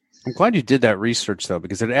much. I'm glad you did that research, though,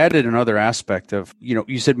 because it added another aspect of,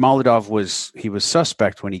 you said Molotov was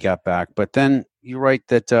suspect when he got back, but then you write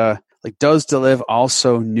that Dozhdev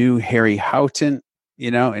also knew Harry Houghton,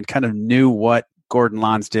 and kind of knew what Gordon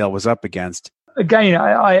Lonsdale was up against. Again,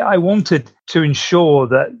 I wanted to ensure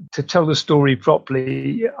that to tell the story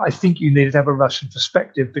properly, I think you needed to have a Russian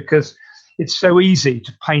perspective because it's so easy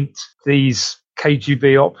to paint these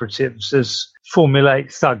KGB operatives as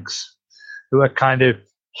formulaic thugs who are kind of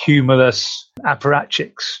humorless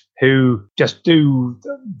apparatchiks who just do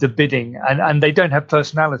the bidding and they don't have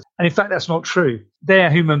personality. And in fact, that's not true. They're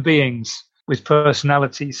human beings with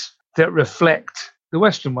personalities that reflect the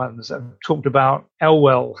Western ones. I've talked about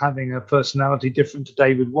Elwell having a personality different to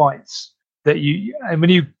David White's. And when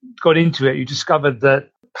you got into it, you discovered that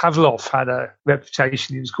Pavlov had a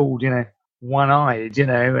reputation. He was called, one-eyed,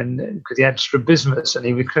 and because he had strabismus and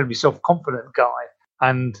he was an incredibly self-confident guy.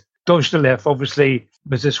 And Dozhdev obviously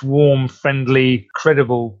was this warm, friendly,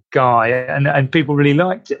 credible guy, and people really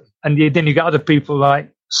liked him. And then you got other people like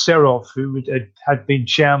Serov, who had been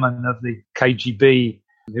chairman of the KGB,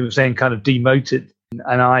 who was then kind of demoted.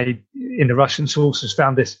 And I, in the Russian sources,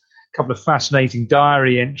 found this couple of fascinating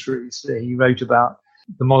diary entries that he wrote about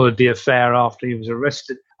the Molody affair after he was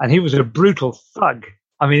arrested. And he was a brutal thug.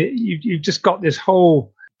 I mean, you've just got this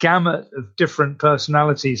whole gamut of different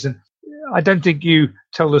personalities. And I don't think you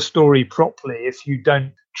tell the story properly if you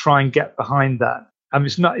don't try and get behind that.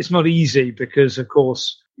 It's not easy because, of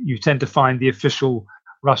course, you tend to find the official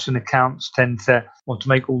Russian accounts tend to want to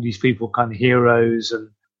make all these people kind of heroes, and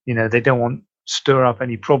they don't want to stir up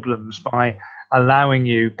any problems by allowing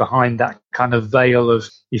you behind that kind of veil of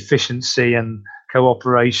efficiency and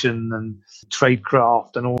cooperation and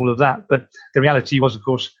tradecraft and all of that. But the reality was, of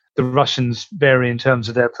course, the Russians vary in terms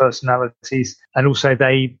of their personalities, and also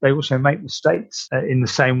they also make mistakes in the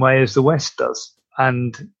same way as the West does.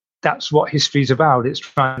 And that's what history is about. It's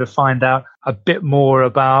trying to find out a bit more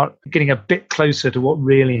about getting a bit closer to what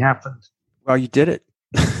really happened. Well, you did it.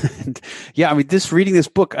 Yeah, I mean, reading this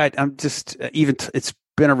book, I'm just it's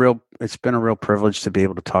been a real privilege to be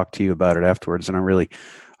able to talk to you about it afterwards, and I really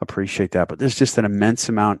appreciate that. But there's just an immense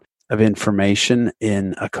amount of information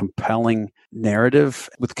in a compelling narrative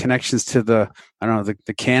with connections to the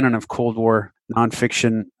canon of Cold War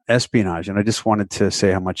nonfiction espionage. And I just wanted to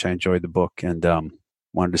say how much I enjoyed the book, and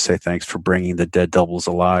wanted to say thanks for bringing the dead doubles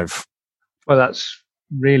alive. Well, that's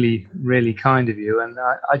really, really kind of you. And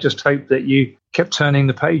I just hope that you kept turning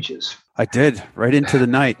the pages. I did, right into the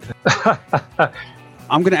night.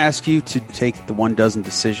 I'm going to ask you to take the 12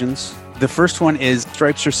 decisions. The first one is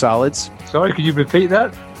stripes or solids. Sorry, could you repeat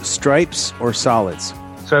that? Stripes or solids.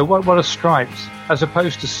 So what are stripes as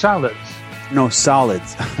opposed to salads? No,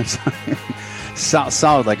 solids.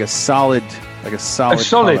 Solid, like a solid.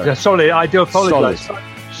 Solid. I do apologize. Solid.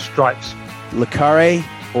 Stripes. Le Carré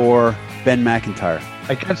or Ben McIntyre?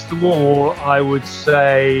 Against the wall, I would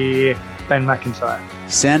say Ben McIntyre.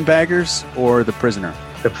 Sandbaggers or The Prisoner?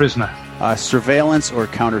 The Prisoner. Surveillance or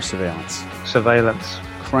counter-surveillance? Surveillance.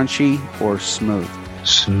 Crunchy or smooth?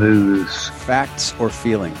 Smooth. Facts or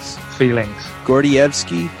feelings? Feelings.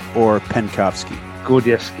 Gordievsky or Penkovsky?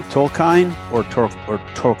 Gordievsky. Tolkien or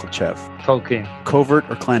Tolkachev? Tolkien. Covert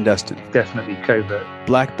or clandestine? Definitely covert.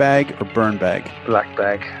 Black bag or burn bag? Black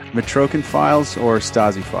bag. Matrokin files or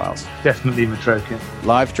Stasi files? Definitely Matrokin.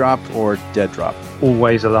 Live drop or dead drop?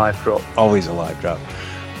 Always a live drop. Always a live drop.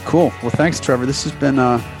 Cool. Well, thanks, Trevor. This has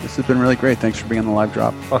been really great. Thanks for being on the live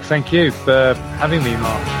drop. Well, thank you for having me,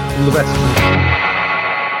 Mark. All the best.